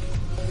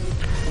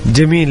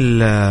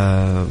 جميل.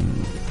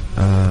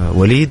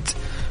 وليد،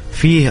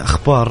 في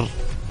أخبار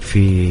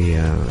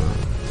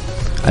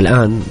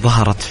الآن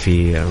ظهرت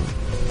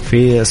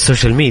في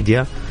السوشيال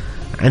ميديا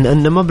عن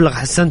أن مبلغ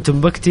حسان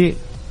تنبكتي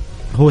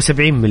هو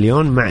 70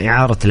 مليون مع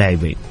إعارة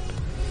لاعبين.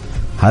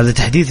 هذا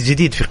تحديث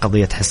جديد في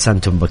قضية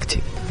حسان تنبكتي.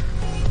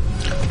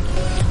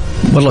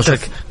 والله شك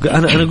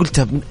أنا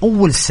قلتها من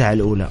أول الساعة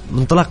الأولى من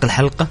انطلاق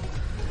الحلقة،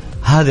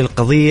 هذه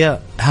القضية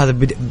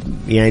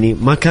يعني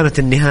ما كانت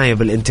النهاية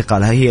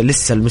بالانتقال، هي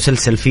لسه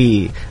المسلسل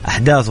فيه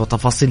أحداث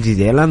وتفاصيل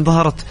جديدة. الآن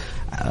ظهرت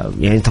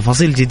يعني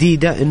تفاصيل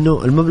جديدة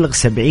إنه المبلغ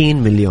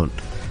 70 مليون،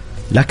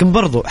 لكن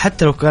برضو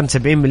حتى لو كان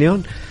 70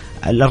 مليون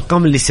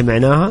الأرقام اللي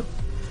سمعناها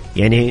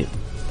يعني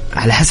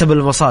على حسب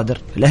المصادر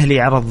الأهلي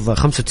عرض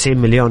 95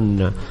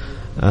 مليون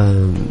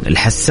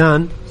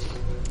الحسان،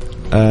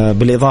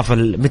 بالإضافة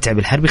لمتعب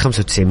الحربي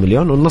 95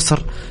 مليون، والنصر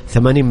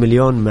 80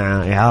 مليون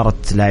مع إعارة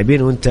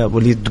لاعبين. وأنت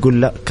وليد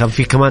تقول لا كان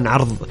في كمان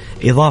عرض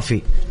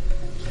إضافي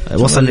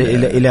وصل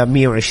إلى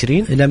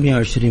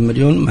 120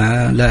 مليون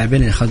مع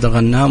لاعبين خالد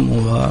الغنام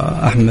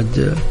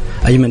وأحمد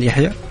أيمن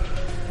يحيى.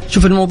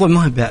 شوف الموضوع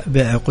ما هو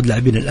بيع عقود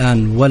لاعبين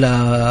الآن،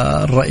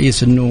 ولا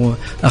الرئيس إنه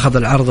أخذ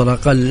العرض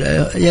الأقل،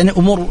 يعني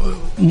أمور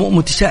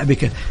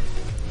متشابكة.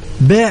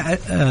 باع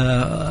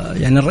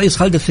يعني الرئيس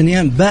خالد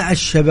الثنيان باع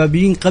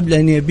الشبابين قبل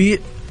أن يبيع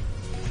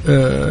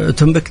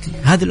تنبكتي.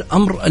 هذا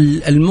الأمر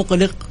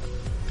المقلق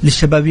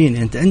للشبابين.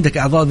 يعني أنت عندك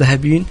أعضاء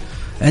ذهبيين،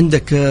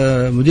 عندك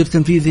مدير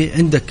تنفيذي،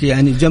 عندك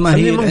يعني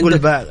جماهير،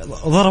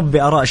 ضرب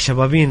بآراء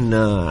الشبابين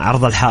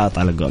عرض الحائط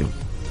على قولهم.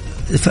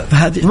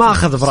 فهذه ما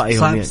أخذ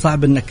برأيهم.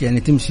 صعب أنك يعني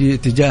تمشي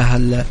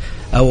تجاه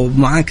أو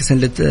معاكسا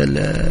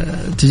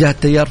تجاه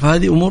التيار.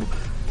 فهذه أمور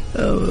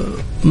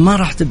ما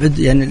راح تبعد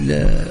يعني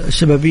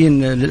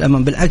الشبابين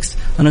للأمام. بالعكس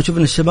أنا أشوف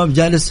أن الشباب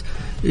جالس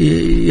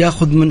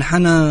يأخذ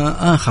منحنى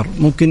آخر.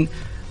 ممكن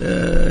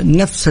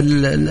نفس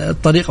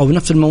الطريقة أو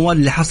نفس الموال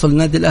اللي حصل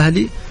نادي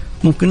الأهلي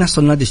ممكن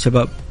يحصل نادي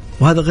الشباب،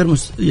 وهذا غير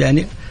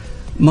يعني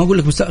ما أقول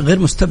لك غير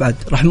مستبعد.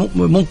 راح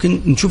ممكن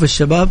نشوف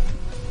الشباب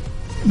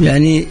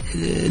يعني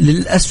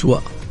للأسوأ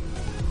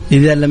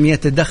إذا لم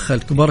يتدخل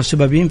كبار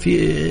الشبابين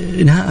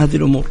في إنهاء هذه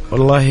الأمور.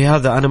 والله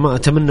هذا أنا ما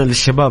أتمنى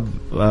للشباب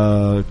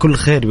كل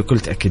خير بكل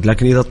تأكيد،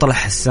 لكن إذا طلع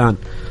حسان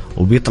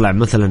وبيطلع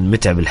مثلا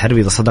متعب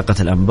الحربي إذا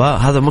صدقت الأنباء،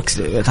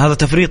 هذا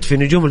تفريط في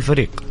نجوم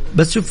الفريق.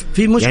 بس شوف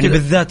في مشكلة يعني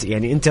بالذات،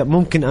 يعني أنت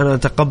ممكن أنا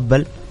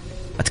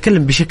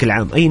أتكلم بشكل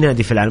عام، أي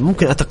نادي في العالم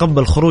ممكن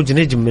أتقبل خروج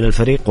نجم من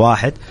الفريق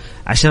واحد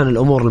عشان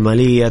الأمور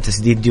المالية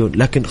تسديد ديون،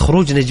 لكن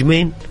خروج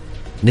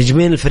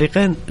نجمين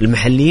الفريقين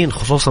المحليين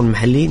خصوصا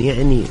المحليين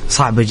يعني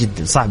صعبة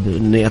جدا. صعب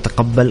أني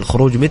أتقبل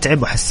خروج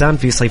متعب وحسان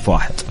في صيف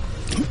واحد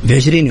في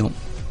 20 يوم.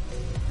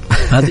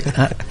 هذه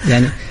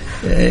يعني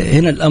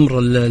هنا الأمر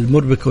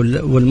المربك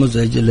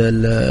والمزعج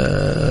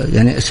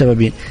يعني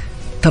الشبابين.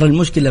 ترى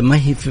المشكلة ما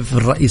هي في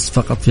الرئيس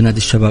فقط في نادي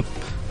الشباب،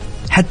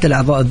 حتى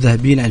الأعضاء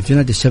الذهبيين يعني في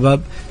نادي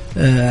الشباب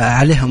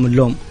عليهم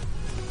اللوم.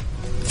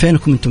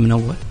 فينكم أنتم من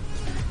أول؟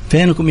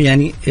 فينكم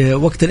يعني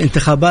وقت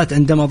الانتخابات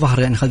عندما ظهر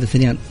يعني خالد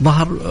الثنيان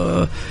ظهر،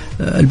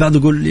 البعض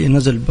يقول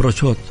نزل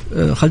بروشوت،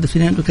 خالد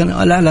الثنيان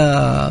كان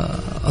الأعلى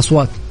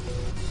أصوات.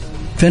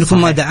 فينكم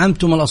صحيح. ما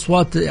دعمتم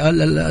الأصوات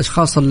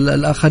الأشخاص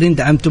الآخرين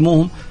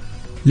دعمتموهم؟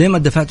 ليه ما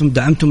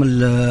دعمتم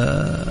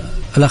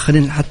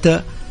الآخرين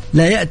حتى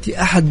لا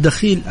يأتي أحد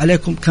دخيل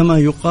عليكم كما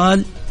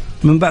يقال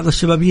من بعض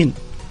الشبابين؟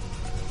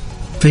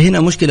 فهنا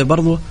مشكلة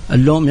برضو.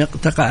 اللوم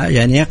يقع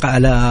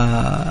على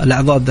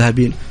الأعضاء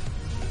الذهبيين.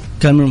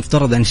 كان من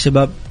المفترض يعني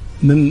الشباب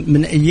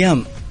من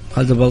أيام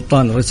خالد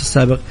البلطان الرئيس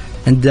السابق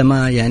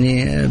عندما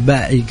يعني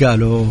باعي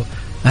قالوا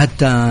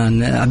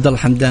هتان عبد الله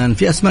حمدان،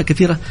 في أسماء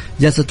كثيرة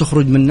جالسة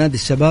تخرج من نادي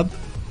الشباب،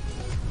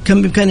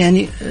 كان بإمكان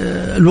يعني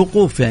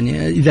الوقوف.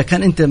 يعني إذا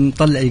كان أنت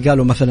مطلع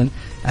يقالوا مثلا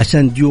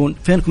عشان ديون،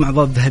 فينكم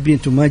أعضاء الذهبيين؟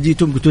 أنتم ما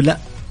جيتم قلتوا لا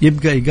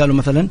يبقى يقالوا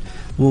مثلا،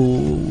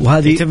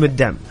 وهذه يتم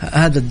الدعم.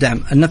 هذا الدعم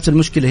نفس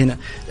المشكلة هنا.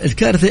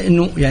 الكارثة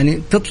إنه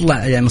يعني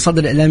تطلع يعني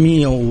مصادر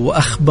إعلامية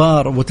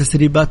وأخبار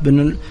وتسريبات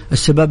بأن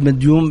الشباب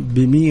مديون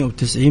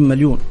ب190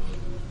 مليون،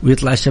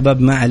 ويطلع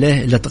الشباب ما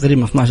عليه إلا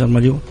تقريبا 12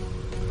 مليون.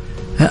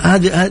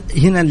 هذا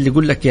هنا اللي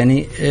يقول لك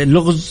يعني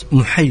لغز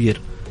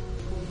محير.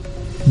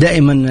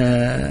 دائما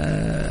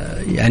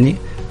يعني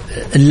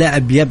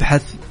اللاعب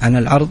يبحث عن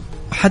العرض،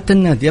 حتى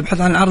النادي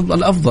يبحث عن العرض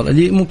الأفضل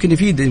اللي ممكن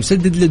يفيده،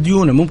 يسدد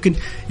لديونه، ممكن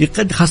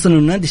يقد، خاصة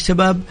أن نادي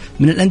الشباب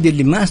من الأندية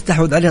اللي ما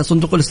استحوذ عليها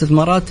صندوق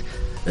الاستثمارات.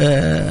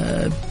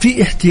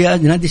 في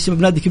احتياج نادي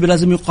الشباب نادي كبير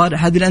لازم يقارع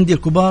هذه الأندية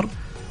الكبار.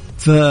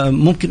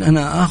 فممكن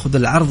أنا أخذ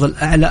العرض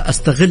الأعلى،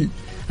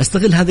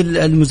 أستغل هذه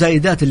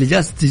المزايدات اللي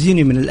جالسة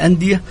تجيني من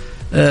الأندية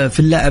في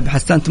اللاعب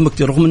حسان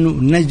تنبكتي، رغم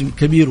أنه نجم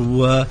كبير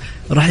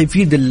وراح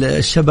يفيد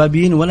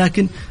الشبابين،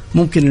 ولكن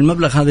ممكن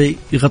المبلغ هذا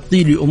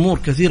يغطي لي أمور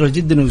كثيرة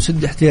جدا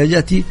ويسد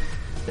احتياجاتي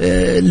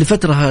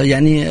لفترة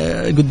يعني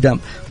قدام.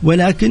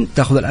 ولكن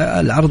تأخذ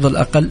العرض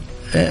الأقل.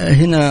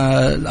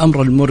 هنا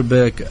الأمر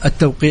المربك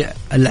التوقيع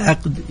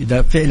العقد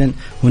إذا فعلا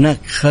هناك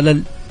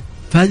خلل،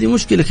 فهذه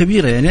مشكلة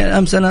كبيرة. يعني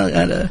أمس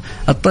أنا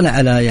أطلع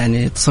على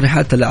يعني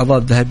تصريحات الأعضاء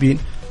الذهبيين،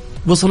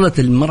 وصلت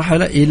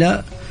المرحلة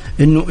إلى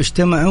أنه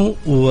اجتمعوا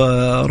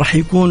ورح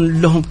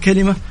يكون لهم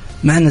كلمة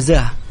مع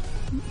نزاهة.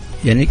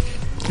 يعني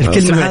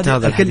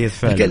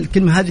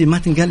الكلمة هذه ما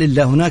تنقال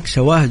إلا هناك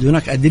شواهد،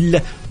 هناك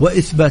أدلة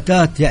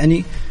وإثباتات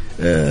يعني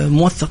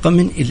موثقة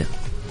من إلى.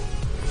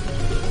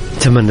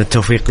 أتمنى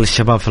التوفيق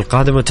للشباب في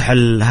القادم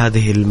وتحل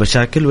هذه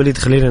المشاكل. وليد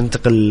خلينا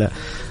ننتقل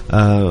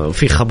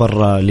في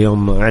خبر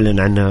اليوم أعلن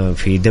عنه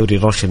في دوري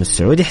روشن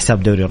السعودي.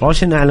 حساب دوري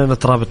روشن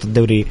أعلنت رابطة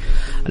الدوري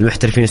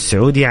المحترفين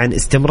السعودي عن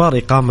استمرار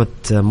إقامة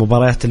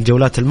مباريات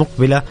الجولات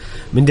المقبلة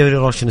من دوري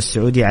روشن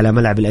السعودي على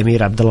ملعب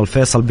الأمير عبد الله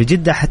الفيصل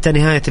بجدة حتى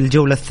نهاية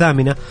الجولة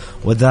الثامنة،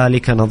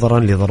 وذلك نظرا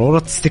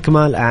لضرورة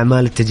استكمال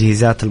أعمال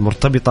التجهيزات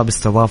المرتبطة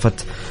باستضافة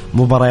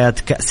مباريات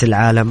كأس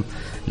العالم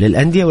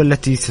للأندية،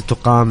 والتي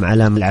ستقام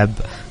على ملعب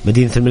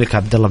مدينة الملك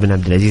عبد الله بن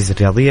عبد العزيز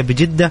الرياضية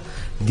بجدة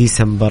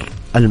ديسمبر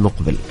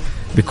المقبل.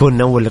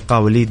 بيكون أول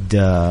لقاء وليد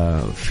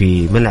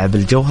في ملعب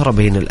الجوهرة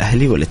بين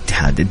الأهلي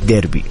والاتحاد،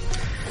 الديربي.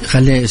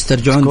 خلينا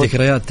يسترجعون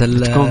ذكريات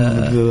تكون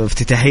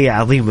افتتاحية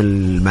عظيمة.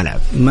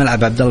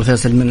 ملعب عبد الله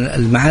الفيصل من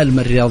المعالم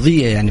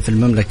الرياضية يعني في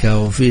المملكة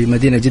وفي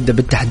مدينة جدة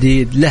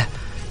بالتحديد، له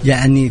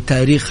يعني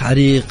تاريخ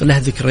عريق، له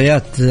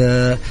ذكريات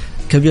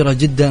كبيرة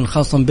جدا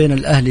خاصة بين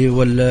الأهلي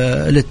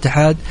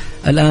والاتحاد.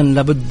 الآن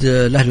لابد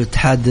الأهلي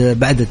والاتحاد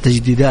بعد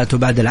التجديدات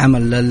وبعد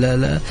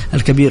العمل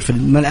الكبير في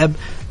الملعب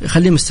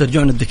خليهم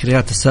يسترجعون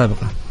الذكريات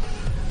السابقة،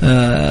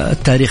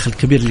 التاريخ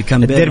الكبير اللي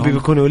كان بينهم. الديربي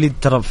بيكون وليد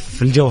ترى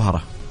في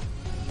الجوهرة،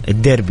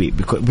 الديربي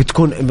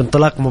بتكون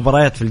بانطلاق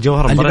مباريات في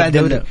الجوهرة، مباريات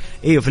دوري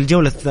ايوه في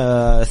الجولة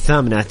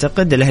الثامنة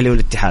اعتقد الأهلي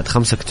والاتحاد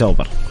 5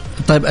 أكتوبر.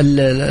 طيب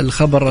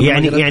الخبر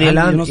يعني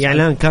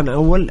الآن كان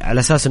أول على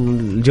أساس إن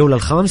الجولة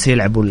الخامسة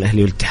يلعبون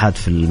الأهلي والاتحاد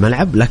في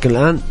الملعب، لكن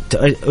الآن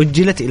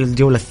أجلت إلى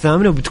الجولة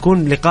الثامنة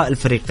وبتكون لقاء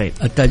الفريقين.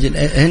 التأجيل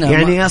هنا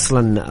يعني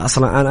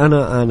أصلا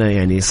أنا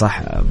يعني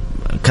صح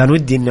كان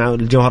ودي إن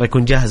الجوهرة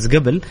يكون جاهز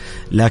قبل،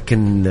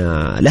 لكن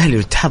الأهلي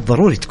والاتحاد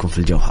ضروري تكون في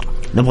الجوهرة.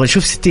 نبغى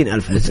نشوف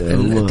 60,000.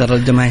 ترى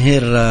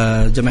جماهير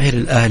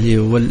الأهلي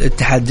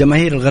والاتحاد،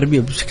 جماهير الغربية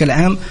بشكل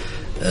عام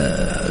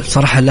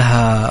صراحة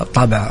لها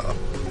طابع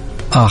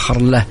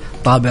آخر، له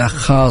طابع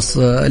خاص،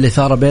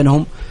 الإثارة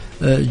بينهم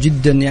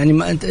جدا. يعني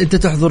ما أنت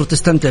تحضر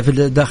تستمتع في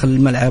داخل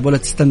الملعب ولا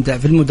تستمتع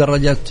في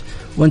المدرجات،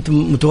 وأنت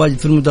متواجد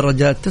في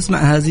المدرجات تسمع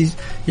هذه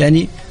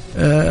يعني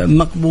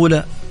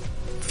مقبولة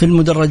في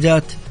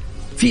المدرجات،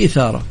 في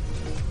إثارة.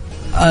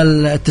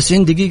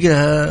 90 دقيقة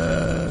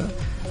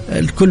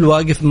الكل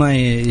واقف ما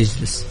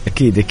يجلس.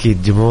 أكيد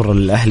جمهور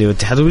الأهلي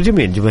والاتحاد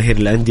وجميع جماهير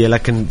الأندية،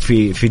 لكن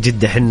في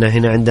جدة حنا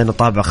هنا عندنا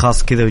طابع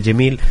خاص كذا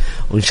وجميل،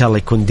 وإن شاء الله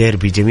يكون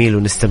ديربي جميل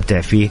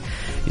ونستمتع فيه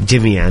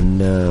جميعا.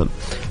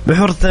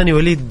 محور الثاني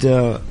وليد،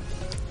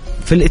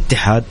 في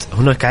الاتحاد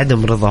هناك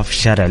عدم رضا في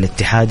الشارع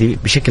الاتحادي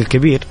بشكل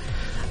كبير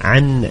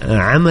عن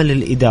عمل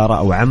الإدارة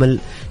أو عمل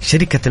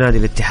شركة نادي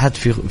الاتحاد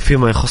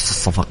فيما يخص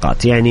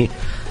الصفقات. يعني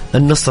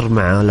النصر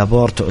مع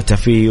لابورت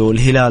وأوتافيو،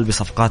 الهلال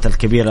بصفقات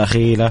الكبيرة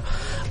الأخيرة،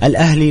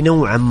 الأهلي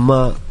نوعا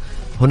ما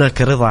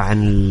هناك رضا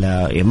عن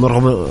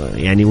رغم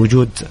يعني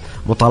وجود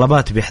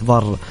مطالبات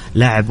بإحضار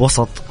لاعب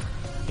وسط.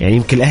 يعني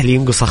يمكن الأهلي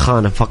ينقص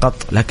خانة فقط،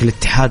 لكن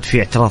الاتحاد في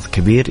اعتراض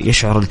كبير.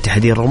 يشعر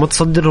الاتحادين رغم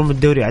تصدرهم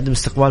الدوري عدم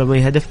استقبالهم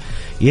أي هدف،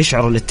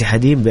 يشعر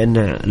الاتحادين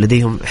بأن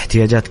لديهم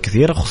احتياجات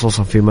كثيرة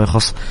خصوصا فيما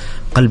يخص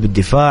قلب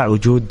الدفاع،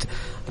 وجود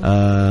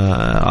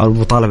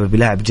المطالبة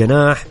بلاعب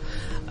جناح.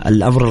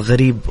 الأمر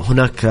الغريب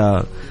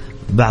هناك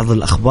بعض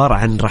الأخبار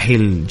عن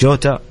رحيل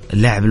جوتا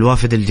اللاعب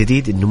الوافد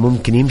الجديد إنه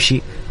ممكن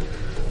يمشي.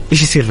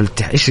 إيش يصير في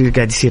الاتحاد؟ إيش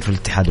قاعد يصير في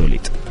الاتحاد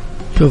وليد؟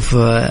 شوف،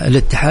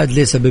 الاتحاد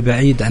ليس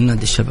ببعيد عن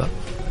نادي الشباب،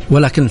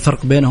 ولكن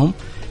الفرق بينهم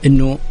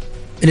إنه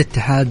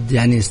الاتحاد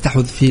يعني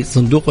استحوذ في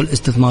صندوق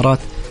الاستثمارات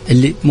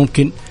اللي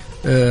ممكن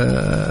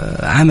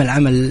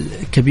عمل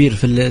كبير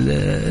في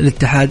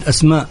الاتحاد.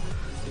 أسماء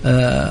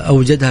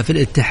أوجدها في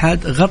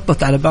الاتحاد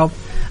غطت على بعض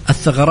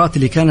الثغرات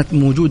اللي كانت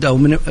موجودة أو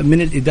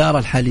من الإدارة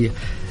الحالية.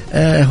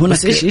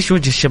 بس إيش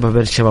وجه الشباب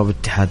بين الشباب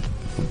والاتحاد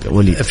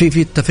وليد؟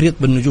 في التفريط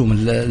بالنجوم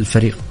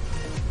الفريق،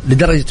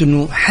 لدرجة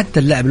أنه حتى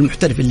اللاعب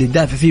المحترف اللي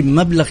دافع فيه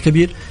مبلغ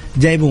كبير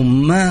جايبه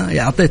ما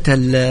يعطيته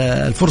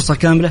الفرصة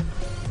كاملة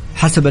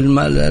حسب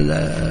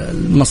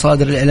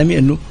المصادر الإعلامية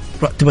أنه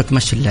تبى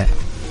تمشي اللاعب.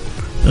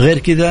 غير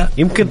كذا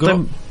يمكن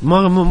طيب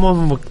ما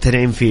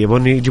مقتنعين فيه،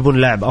 يبون يجيبون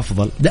لاعب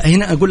أفضل. لا،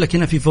 هنا أقول لك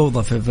هنا في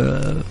فوضى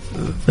في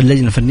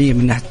اللجنة الفنية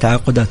من ناحية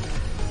التعاقدات.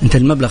 أنت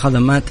المبلغ هذا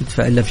ما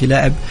تدفع إلا في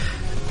لاعب،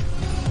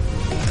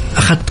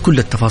 أخذت كل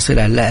التفاصيل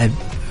عن اللاعب،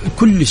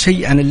 كل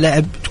شيء عن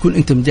اللاعب، تكون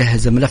أنت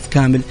مجهز ملف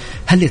كامل.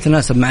 هل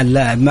يتناسب مع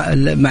اللاعب،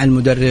 مع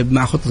المدرب،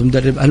 مع خطة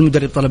المدرب؟ هل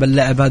المدرب طلب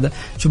اللاعب هذا؟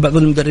 شوف بعض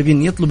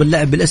المدربين يطلب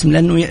اللاعب بالاسم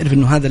لأنه يعرف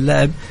أنه هذا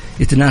اللاعب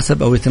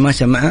يتناسب أو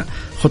يتماشى مع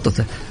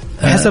خطته.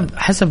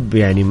 حسب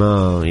يعني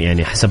ما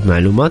يعني حسب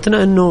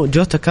معلوماتنا انه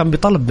جوتا كان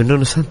بيطلب من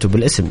نونو سانتو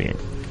بالاسم يعني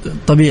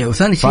طبيعي.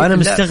 وثاني شيء فانا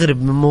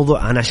مستغرب من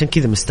موضوع، انا عشان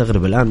كذا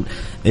مستغرب الان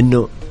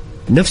انه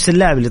نفس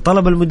اللاعب اللي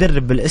طلب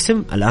المدرب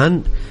بالاسم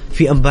الان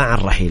في انباء عن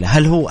رحيله.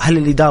 هل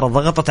الاداره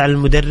ضغطت على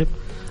المدرب؟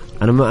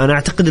 انا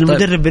اعتقد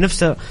المدرب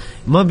بنفسه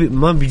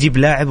ما بيجيب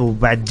لاعب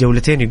وبعد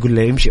جولتين يقول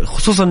له يمشي،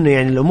 خصوصا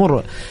يعني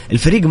الامور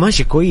الفريق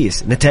ماشي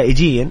كويس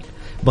نتائجيا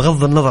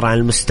بغض النظر عن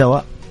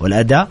المستوى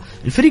والأداء.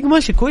 الفريق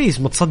ماشي كويس،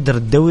 متصدر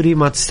الدوري،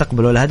 ما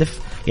تستقبل ولا هدف،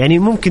 يعني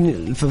ممكن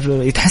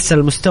يتحسن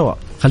المستوى.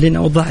 خلينا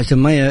أوضح عشان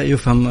ما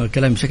يفهم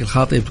كلام بشكل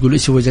خاطئ. بتقول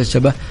إيش وجه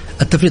الشبه؟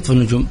 التفريط في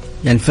النجوم.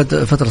 يعني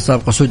فترة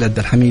سابقة سعود عبد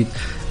الحميد،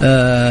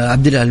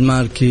 عبد الله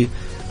المالكي،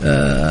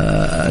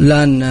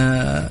 الآن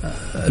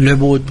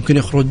العبود ممكن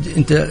يخرج.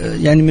 أنت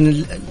يعني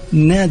من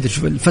النادر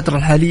شوف الفترة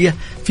الحالية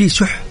في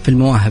شح في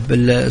المواهب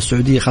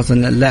السعودية، خاصة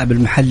اللاعب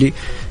المحلي.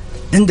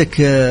 عندك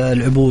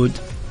العبود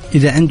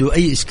إذا عنده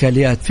أي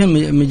إشكاليات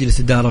فين مجلس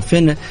إدارة؟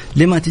 فين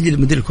لما تجي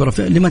مدير الكرة؟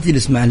 لما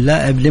تجلس مع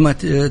اللاعب؟ لما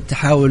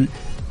تحاول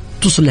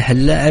تصلح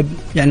اللاعب؟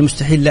 يعني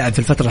مستحيل لاعب في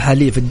الفترة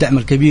الحالية في الدعم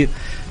الكبير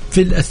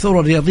في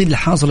الثورة الرياضية اللي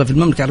حاصلة في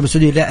المملكة العربية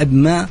السعودية لاعب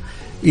ما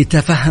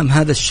يتفهم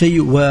هذا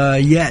الشيء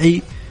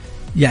ويعي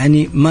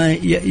يعني ما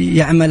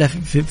يعمل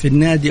في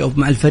النادي أو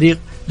مع الفريق،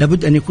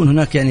 لابد أن يكون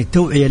هناك يعني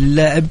توعية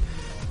للاعب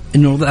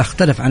إنه الوضع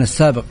اختلف عن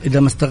السابق. إذا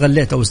ما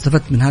استغليت أو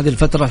استفدت من هذه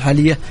الفترة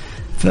الحالية،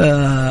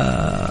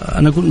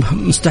 فأنا أقول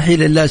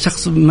مستحيل إلا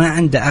شخص ما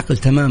عنده عقل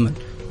تماما،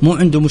 مو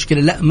عنده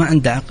مشكلة، لا ما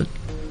عنده عقل.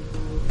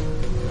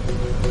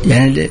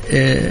 يعني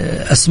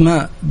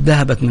أسماء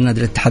ذهبت من نادي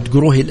الاتحاد،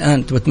 قروهي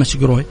الآن تبى تمشي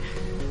قروهي.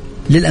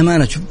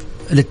 للأمانة شوف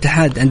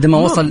الاتحاد عندما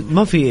وصل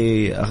ما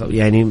في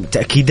يعني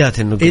تأكيدات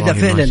إنه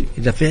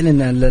إذا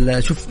فعلا لا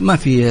شوف ما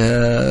في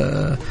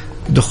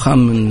دخان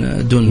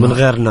من دون من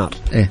غير نار.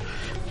 إيه.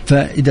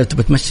 فإذا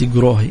تبى تمشي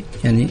قروهي،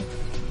 يعني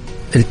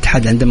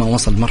الاتحاد عندما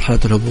وصل مرحلة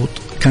الهبوط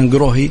كان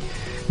قروهي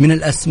من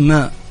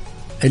الأسماء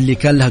اللي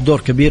كان لها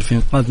دور كبير في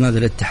إنقاذ نادي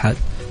الاتحاد.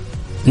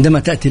 عندما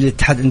تأتي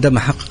الاتحاد عندما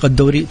حقق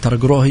الدوري، ترى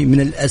قروهي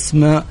من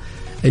الأسماء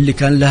اللي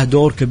كان لها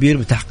دور كبير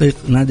بتحقيق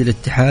نادي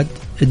الاتحاد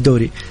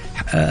الدوري.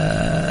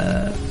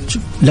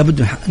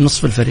 لابد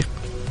نصف الفريق،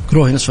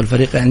 قروهي نصف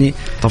الفريق يعني.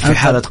 طب في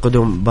حالة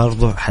قدوم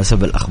برضو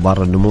حسب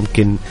الأخبار أنه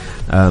ممكن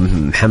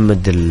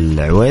محمد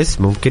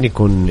العويس ممكن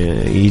يكون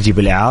يجي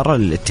بالإعارة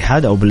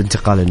للاتحاد أو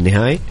بالانتقال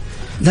النهائي.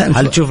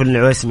 هل تشوف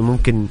العويس أنه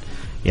ممكن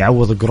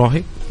يعوض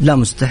قروهي؟ لا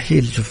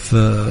مستحيل. شوف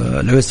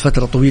العويس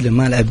فترة طويلة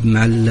ما لعب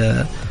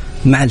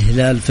مع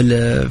الهلال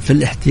في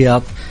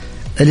الاحتياط.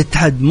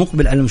 الاتحاد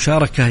مقبل على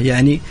مشاركة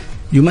يعني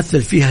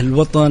يمثل فيها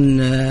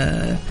الوطن،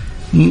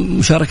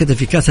 مشاركته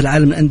في كأس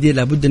العالم للأندية.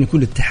 لابد أن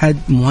يكون الاتحاد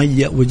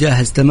مهيأ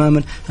وجاهز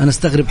تماما. أنا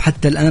استغرب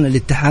حتى الآن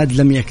الاتحاد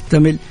لم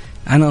يكتمل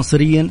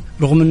عناصريا،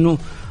 رغم أنه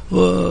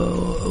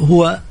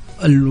هو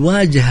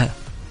الواجهة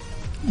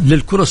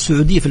للكرة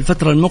السعودية في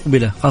الفترة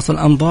المقبلة، خاصة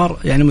الأنظار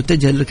يعني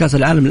متجهة لكأس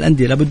العالم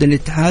للأندية. لابد أن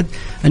الاتحاد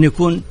أن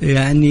يكون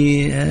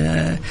يعني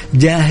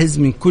جاهز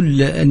من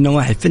كل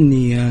النواحي،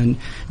 فنيا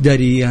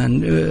داريا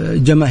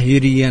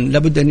جماهيريا.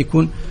 لابد أن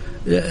يكون،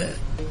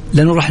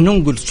 لأنه راح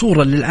ننقل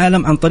صورة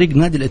للعالم عن طريق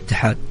نادي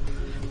الاتحاد.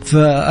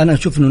 فأنا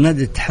أشوف أنه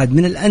نادي الاتحاد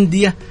من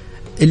الأندية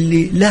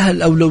اللي لها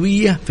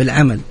الأولوية في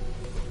العمل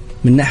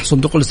من ناحية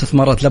صندوق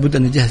الاستثمارات. لابد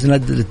أن يجهز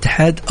نادي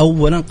الاتحاد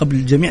أولا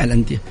قبل جميع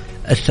الأندية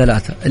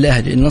الثلاثة،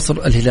 الأهلي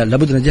النصر الهلال.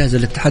 لابد أن يجهز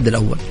الاتحاد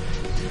الأول.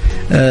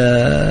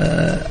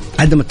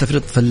 عدم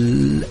التفريط في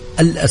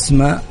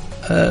الأسماء.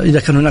 إذا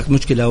كان هناك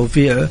مشكلة أو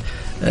في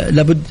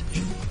لابد،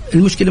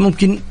 المشكلة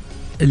ممكن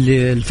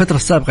اللي الفترة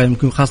السابقة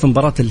يمكن خاصة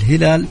مباراة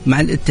الهلال مع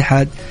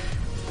الاتحاد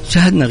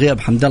شاهدنا غياب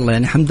حمد الله.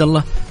 يعني حمد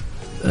الله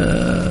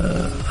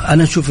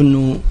أنا أشوف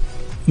أنه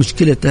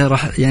مشكلته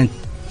راح يعني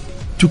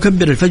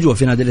تكبر الفجوة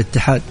في نادي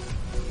الاتحاد،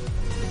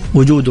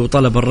 وجوده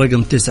وطلب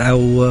الرقم 9،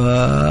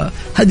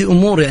 وهذه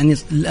أمور يعني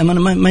الأمانة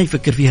ما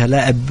يفكر فيها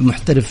لاعب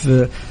محترف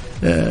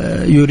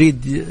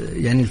يريد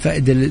يعني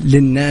الفائدة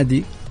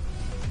للنادي.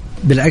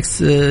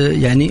 بالعكس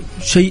يعني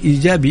شيء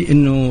إيجابي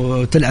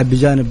أنه تلعب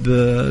بجانب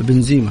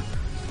بنزيما،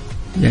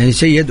 يعني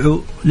شيء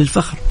يدعو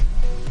للفخر.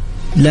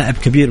 لاعب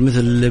كبير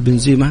مثل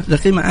بنزيما له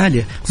قيمة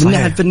عالية. من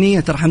الناحية الفنية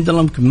ترى حمد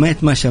الله ممكن ما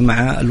يتماشى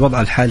مع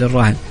الوضع الحالي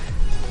الراهن.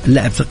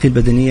 اللاعب ثقيل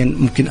بدنيا،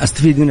 ممكن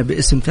استفيد منه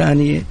باسم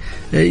ثاني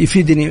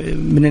يفيدني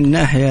من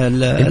الناحيه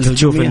انت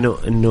تشوف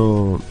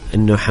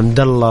انه حمد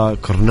الله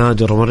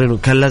كورنادو رومارينو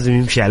كان لازم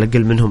يمشي على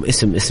الاقل منهم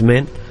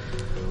اسمين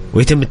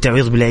ويتم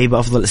التعويض بلعيبه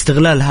افضل،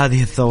 استغلال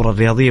هذه الثوره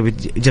الرياضيه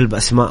بجلب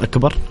اسماء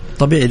اكبر.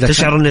 طبيعي.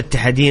 تشعر ان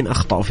الاتحاديين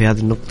اخطاوا في هذه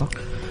النقطه؟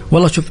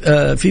 والله شوف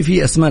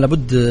في اسماء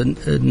لابد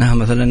انها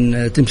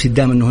مثلا تمشي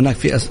قدام، انه هناك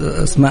في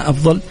اسماء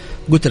افضل.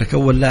 قلت لك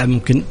اول لاعب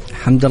ممكن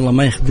حمد الله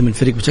ما يخدم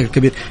الفريق بشكل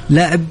كبير،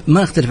 لاعب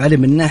ما اختلف عليه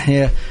من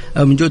ناحيه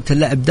او من جوده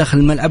اللاعب داخل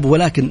الملعب،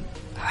 ولكن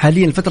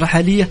حاليا الفتره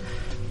الحاليه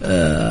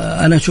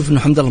انا اشوف انه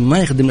حمد الله ما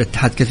يخدم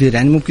الاتحاد كثير.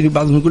 يعني ممكن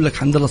بعضهم يقول لك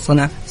حمد الله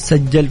صنع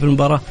سجل في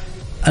المباراه،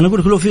 انا اقول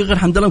لك لو في غير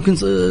حمد الله ممكن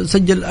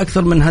سجل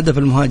اكثر من هدف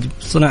المهاجم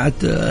صناعه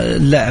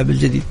اللاعب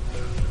الجديد.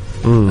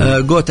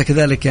 جوتا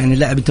كذلك، يعني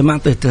لاعب انت ما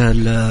اعطيته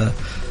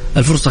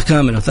الفرصة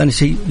كاملة. ثاني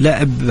شيء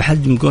لاعب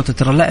بحجم جوتا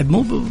ترى لاعب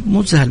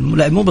مو سهل،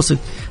 لاعب مو بسيط،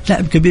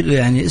 لاعب كبير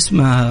يعني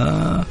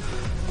اسمه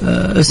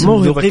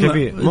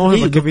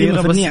موهبة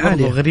كبيرة بس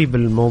برضو غريب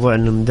الموضوع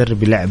انه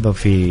مدرب يلعبه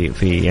في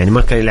يعني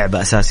ما كان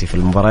يلعبه اساسي في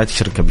المباريات،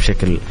 يشارك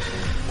بشكل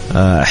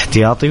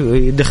احتياطي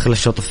ويدخل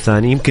الشوط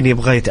الثاني. يمكن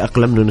يبغى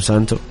يتأقلم نونو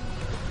سانتو،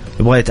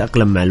 يبغى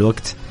يتأقلم مع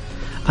الوقت.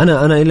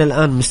 انا الى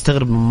الان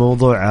مستغرب من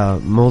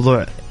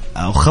موضوع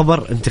أو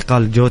خبر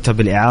انتقال جوتا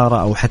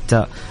بالإعارة أو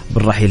حتى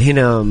بالرحيل.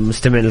 هنا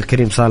مستمعنا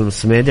الكريم سالم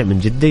السميدع من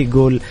جدة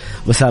يقول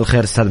مساء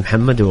الخير أستاذ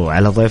محمد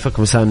وعلى ضيفك.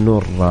 مساء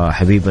النور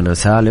حبيبنا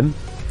سالم.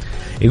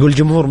 يقول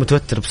جمهور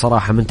متوتر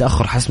بصراحة من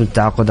تأخر حسم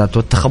التعاقدات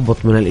والتخبط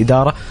من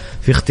الإدارة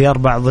في اختيار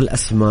بعض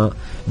الأسماء.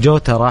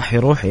 جوتا راح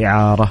يروح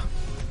إعارة.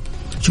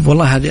 شوف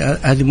والله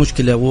هذه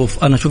مشكلة،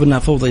 وأنا أشوف أنها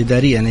فوضى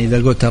إدارية. يعني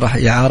إذا قلت راح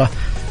إعارة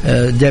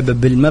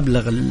جاب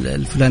بالمبلغ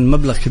الفلاني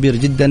مبلغ كبير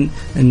جدا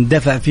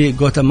اندفع فيه،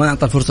 جوتا ما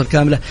أعطى الفرصة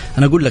الكاملة.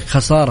 أنا أقول لك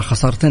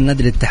خسارتين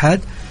نادي الاتحاد.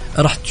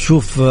 راح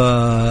تشوف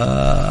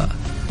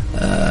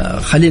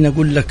خلينا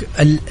أقول لك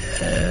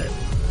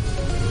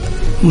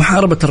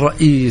محاربة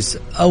الرئيس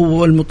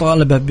أو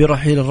المطالبة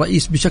برحيل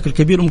الرئيس بشكل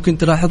كبير، وممكن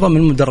تلاحظها من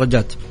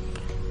المدرجات.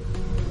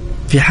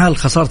 في حال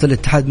خسارة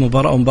الاتحاد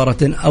مباراة أو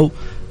مباراتين أو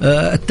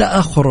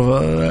التأخر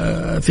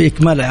في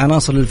إكمال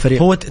عناصر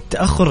الفريق. هو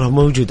التأخر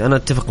موجود، أنا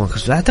أتفق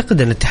معك.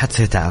 أعتقد أن الاتحاد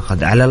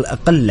سيتعاقد على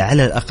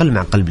الأقل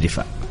مع قلب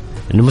دفاع،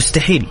 إنه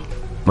مستحيل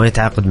ما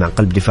يتعاقد مع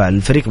قلب دفاع.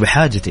 الفريق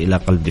بحاجة إلى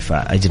قلب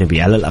دفاع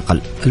أجنبي على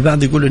الأقل.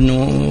 البعض يقول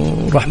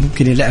إنه راح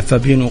ممكن يلعب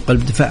فابينو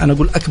قلب دفاع. أنا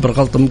أقول أكبر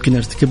غلطة ممكن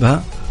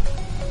يرتكبها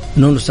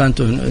نونو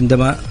سانتو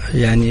عندما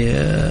يعني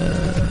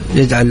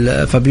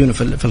يجعل فابينو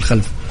في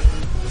الخلف.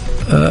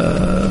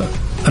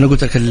 أنا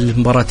قلت لك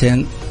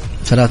المباراتين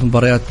 3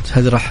 مباريات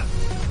هذه راح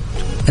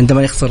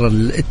عندما يخسر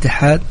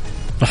الاتحاد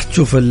راح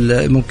تشوف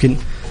ممكن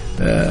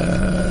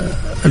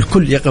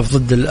الكل يقف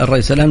ضد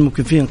الرئيس. الآن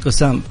ممكن فيه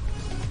انقسام،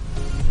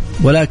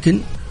 ولكن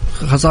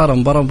خسارة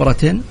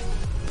مباراتين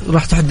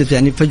راح تحدث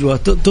يعني فجوة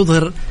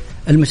تظهر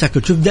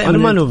المشاكل. شوف دائما أنا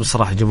ما له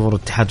بصراحة جمهور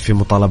الاتحاد في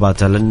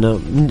مطالباته، لأن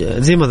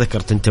زي ما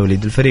ذكرت أنت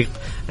وليد، الفريق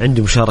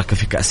عنده مشاركة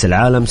في كأس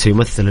العالم،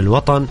 سيمثل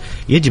الوطن،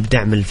 يجب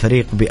دعم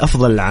الفريق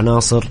بأفضل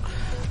العناصر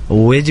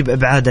ويجب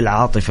إبعاد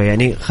العاطفة.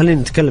 يعني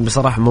خلينا نتكلم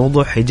بصراحة،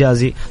 موضوع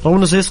حجازي رغم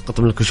أنه سيسقط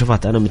من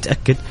الكشوفات أنا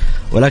متأكد،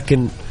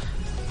 ولكن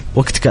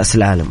وقت كأس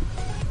العالم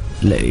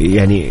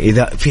يعني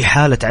إذا في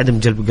حالة عدم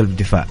جلب قلب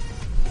دفاع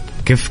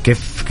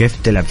كيف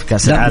تلعب في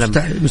كأس العالم؟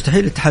 مستحيل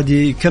الاتحاد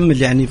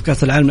يكمل يعني في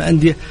كأس العالم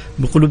الأندية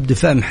بقلوب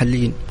دفاع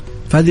محليين.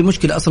 فهذه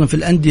مشكلة أصلا في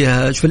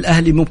الأندية. شوف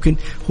الأهلي ممكن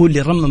هو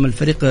اللي رمم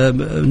الفريق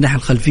من الناحية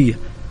الخلفية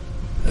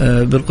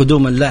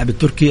بالقدوم اللاعب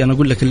التركي. أنا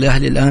أقول لك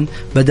الأهلي الآن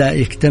بدأ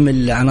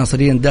يكتمل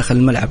عناصريا داخل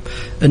الملعب.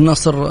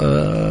 النصر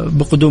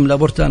بقدوم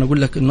لابورتا، أنا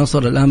أقول لك النصر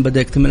الآن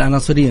بدأ يكتمل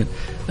عناصريا.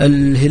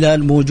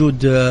 الهلال موجود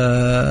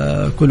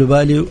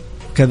كولوبالي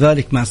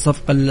كذلك مع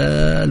الصفقة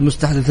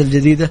المستحدثة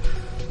الجديدة.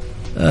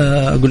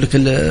 أقول لك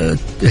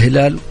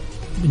الهلال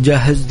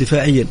جاهز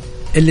دفاعيا.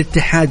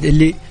 الاتحاد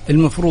اللي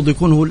المفروض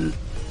يكون هو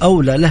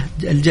الأولى له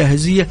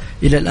الجاهزية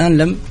إلى الآن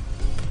لم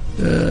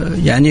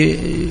يعني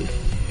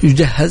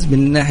يجهز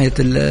من ناحية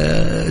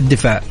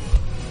الدفاع.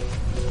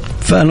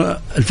 فأنا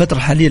الفترة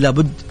الحالية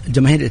لابد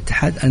جماهير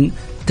الاتحاد أن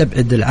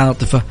تبعد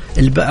العاطفة.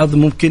 البعض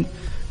ممكن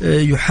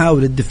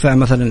يحاول الدفاع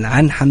مثلا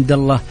عن حمد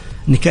الله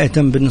نكاية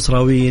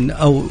بالنصراويين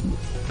أو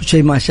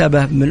شيء ما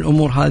شابه من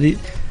الأمور هذه.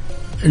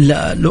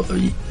 لا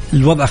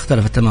الوضع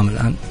اختلف تماما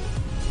الآن،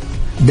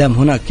 دام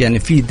هناك يعني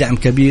في دعم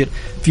كبير،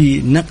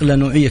 في نقلة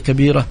نوعية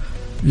كبيرة،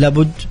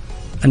 لابد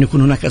أن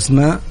يكون هناك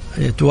أسماء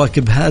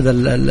تواكب هذا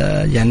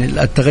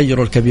يعني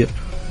التغير الكبير.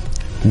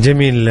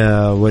 جميل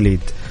وليد.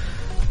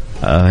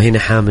 هنا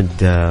حامد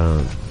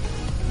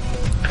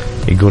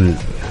يقول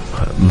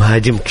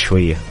مهاجمك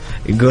شوية،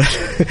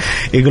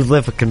 يقول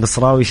ضيفك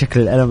النصراوي شكل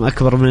الألم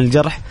أكبر من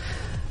الجرح.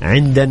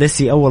 عنده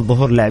نسي أول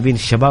ظهور لاعبين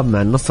الشباب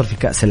مع النصر في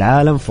كأس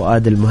العالم،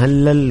 فؤاد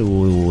المهلل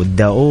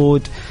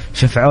والداود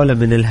شفعوله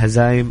من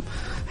الهزايم.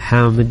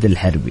 حامد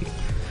الحربي.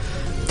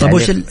 طب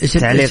وش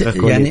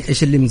يعني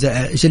ايش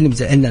اللي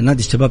مزعلنا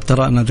نادي الشباب؟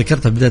 ترى انا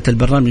ذكرتها بداية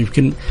البرنامج،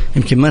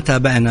 يمكن ما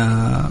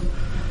تابعنا.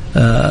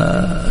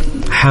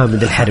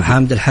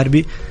 حامد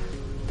الحربي.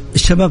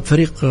 الشباب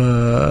فريق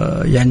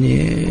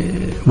يعني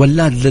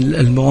ولاد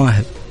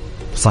للمواهب.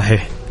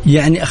 صحيح.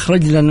 يعني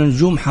أخرج لنا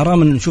نجوم.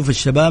 حرام أن نشوف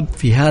الشباب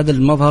في هذا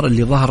المظهر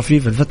اللي ظهر فيه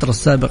في الفترة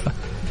السابقة.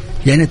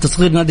 يعني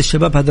تصغير نادي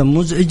الشباب هذا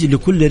مزعج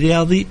لكل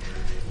رياضي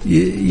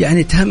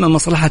يعني تهم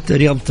مصلحة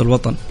رياضة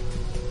الوطن.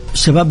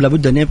 الشباب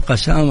لابد أن يبقى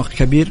شامخ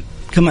كبير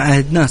كما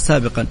عهدناه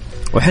سابقا.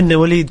 وحنا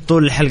وليد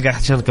طول الحلقة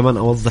عشان كمان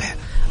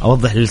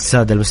أوضح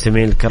للسادة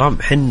المستمعين الكرام،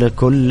 حنا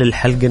كل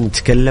الحلقة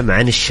نتكلم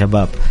عن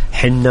الشباب.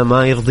 حنا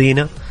ما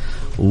يرضينا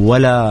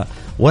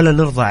ولا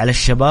نرضى على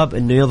الشباب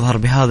أنه يظهر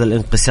بهذا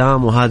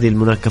الانقسام وهذه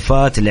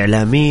المناكفات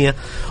الإعلامية،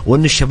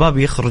 وأن الشباب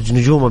يخرج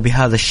نجومه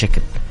بهذا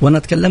الشكل. وأنا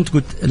تكلمت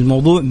قلت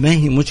الموضوع ما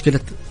هي مشكلة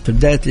في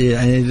البداية،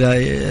 يعني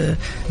إذا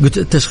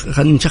قلت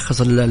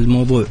نشخص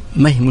الموضوع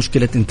ما هي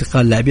مشكلة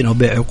انتقال لاعبين أو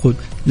بيع عقود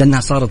لأنها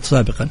صارت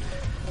سابقا،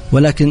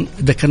 ولكن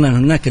ذكرنا أن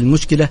هناك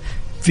المشكلة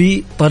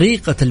في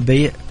طريقة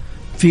البيع،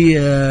 في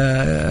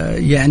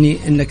يعني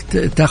انك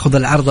تاخذ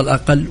العرض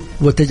الاقل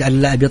وتجعل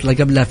اللاعب يطلع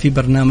قبلها في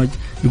برنامج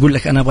يقول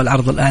لك انا ابغى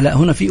العرض الاعلى.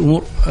 هنا في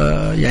امور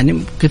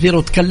يعني كثيره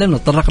وتكلمنا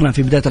تطرقنا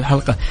في بدايه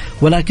الحلقه،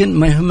 ولكن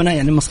ما يهمنا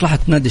يعني مصلحه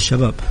نادي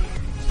الشباب.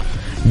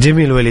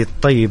 جميل وليد.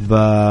 طيب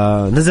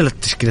نزلت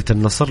تشكيله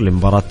النصر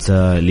لمباراه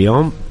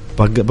اليوم،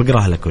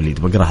 بقراها لك وليد،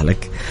 بقراها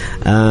لك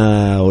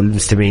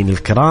والمستمعين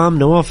الكرام.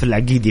 نواف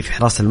العقيدي في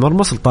حراس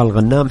المرمى، سلطان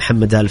الغنام،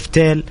 محمد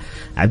الفتيل،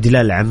 عبد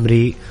الله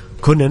العمري،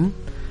 كونن.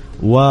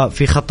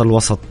 وفي خط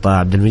الوسط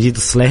عبد المجيد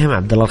الصليهم،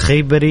 عبد الله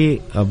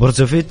الخيبري،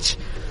 بورزوفيتش.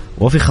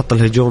 وفي خط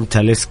الهجوم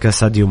تاليسكا،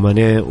 ساديو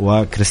ماني،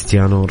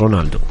 وكريستيانو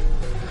رونالدو.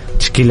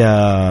 تشكيلة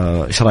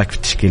ايش رايك في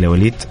التشكيلة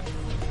وليد؟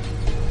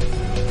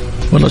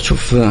 والله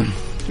شوف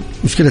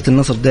مشكلة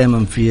النصر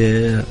دائما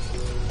في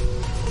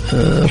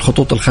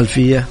الخطوط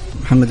الخلفية.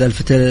 محمد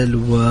الفتيل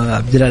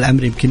وعبد الله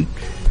العمري يمكن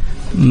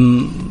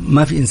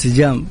ما في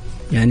انسجام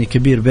يعني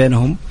كبير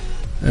بينهم.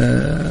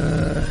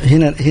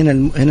 هنا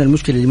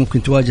المشكلة اللي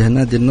ممكن تواجه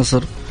نادي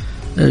النصر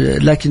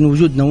لكن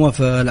وجود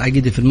نواف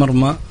العقيدي في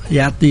المرمى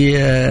يعطي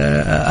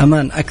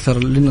أمان أكثر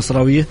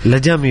للنصراوية.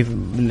 لجامي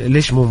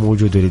ليش مو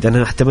موجود وليد؟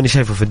 أنا حتى ماني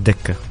شايفه في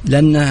الدكة،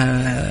 لأنه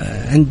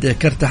عنده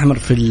كرت أحمر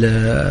في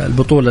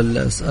البطولة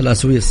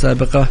الآسيوية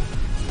السابقة.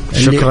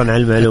 شكرا على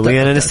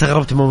المعلومة. أنا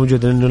استغربت ما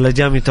موجود لأنه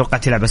لجامي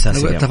توقعت يلعب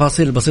أساسي.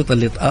 التفاصيل البسيطة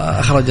اللي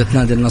أخرجت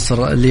نادي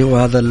النصر اللي هو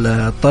هذا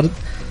الطرد،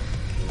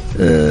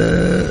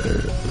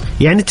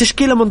 يعني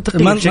تشكيلة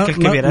منطقية بشكل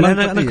كبير.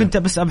 أنا كنت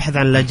بس أبحث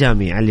عن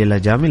لجامي، علي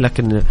لجامي،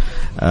 لكن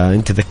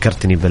أنت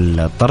ذكرتني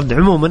بالطرد.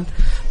 عموما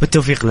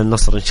بالتوفيق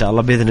للنصر إن شاء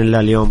الله بإذن الله.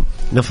 اليوم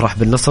نفرح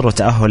بالنصر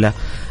وتأهله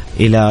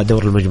إلى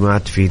دور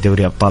المجموعات في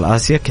دوري أبطال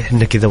آسيا.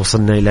 إحنا كذا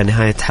وصلنا إلى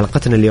نهاية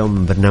حلقتنا اليوم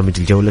من برنامج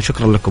الجولة.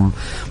 شكرا لكم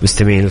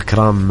مستمعين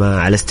الكرام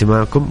على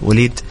استماعكم.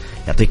 وليد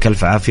يعطيك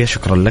ألف عافية،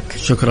 شكرا لك.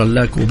 شكرا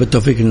لك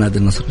وبالتوفيق لنادي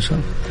النصر إن شاء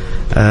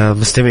الله.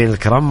 مستمعين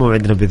الكرام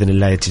موعدنا بإذن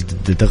الله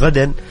يتجدد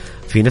غدا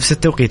في نفس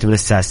التوقيت من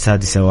الساعة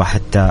 6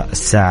 وحتى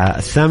الساعة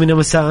 8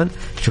 مساء.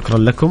 شكرا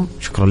لكم،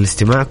 شكرا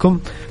لاستماعكم.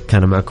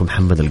 كان معكم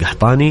محمد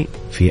القحطاني،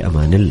 في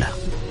أمان الله.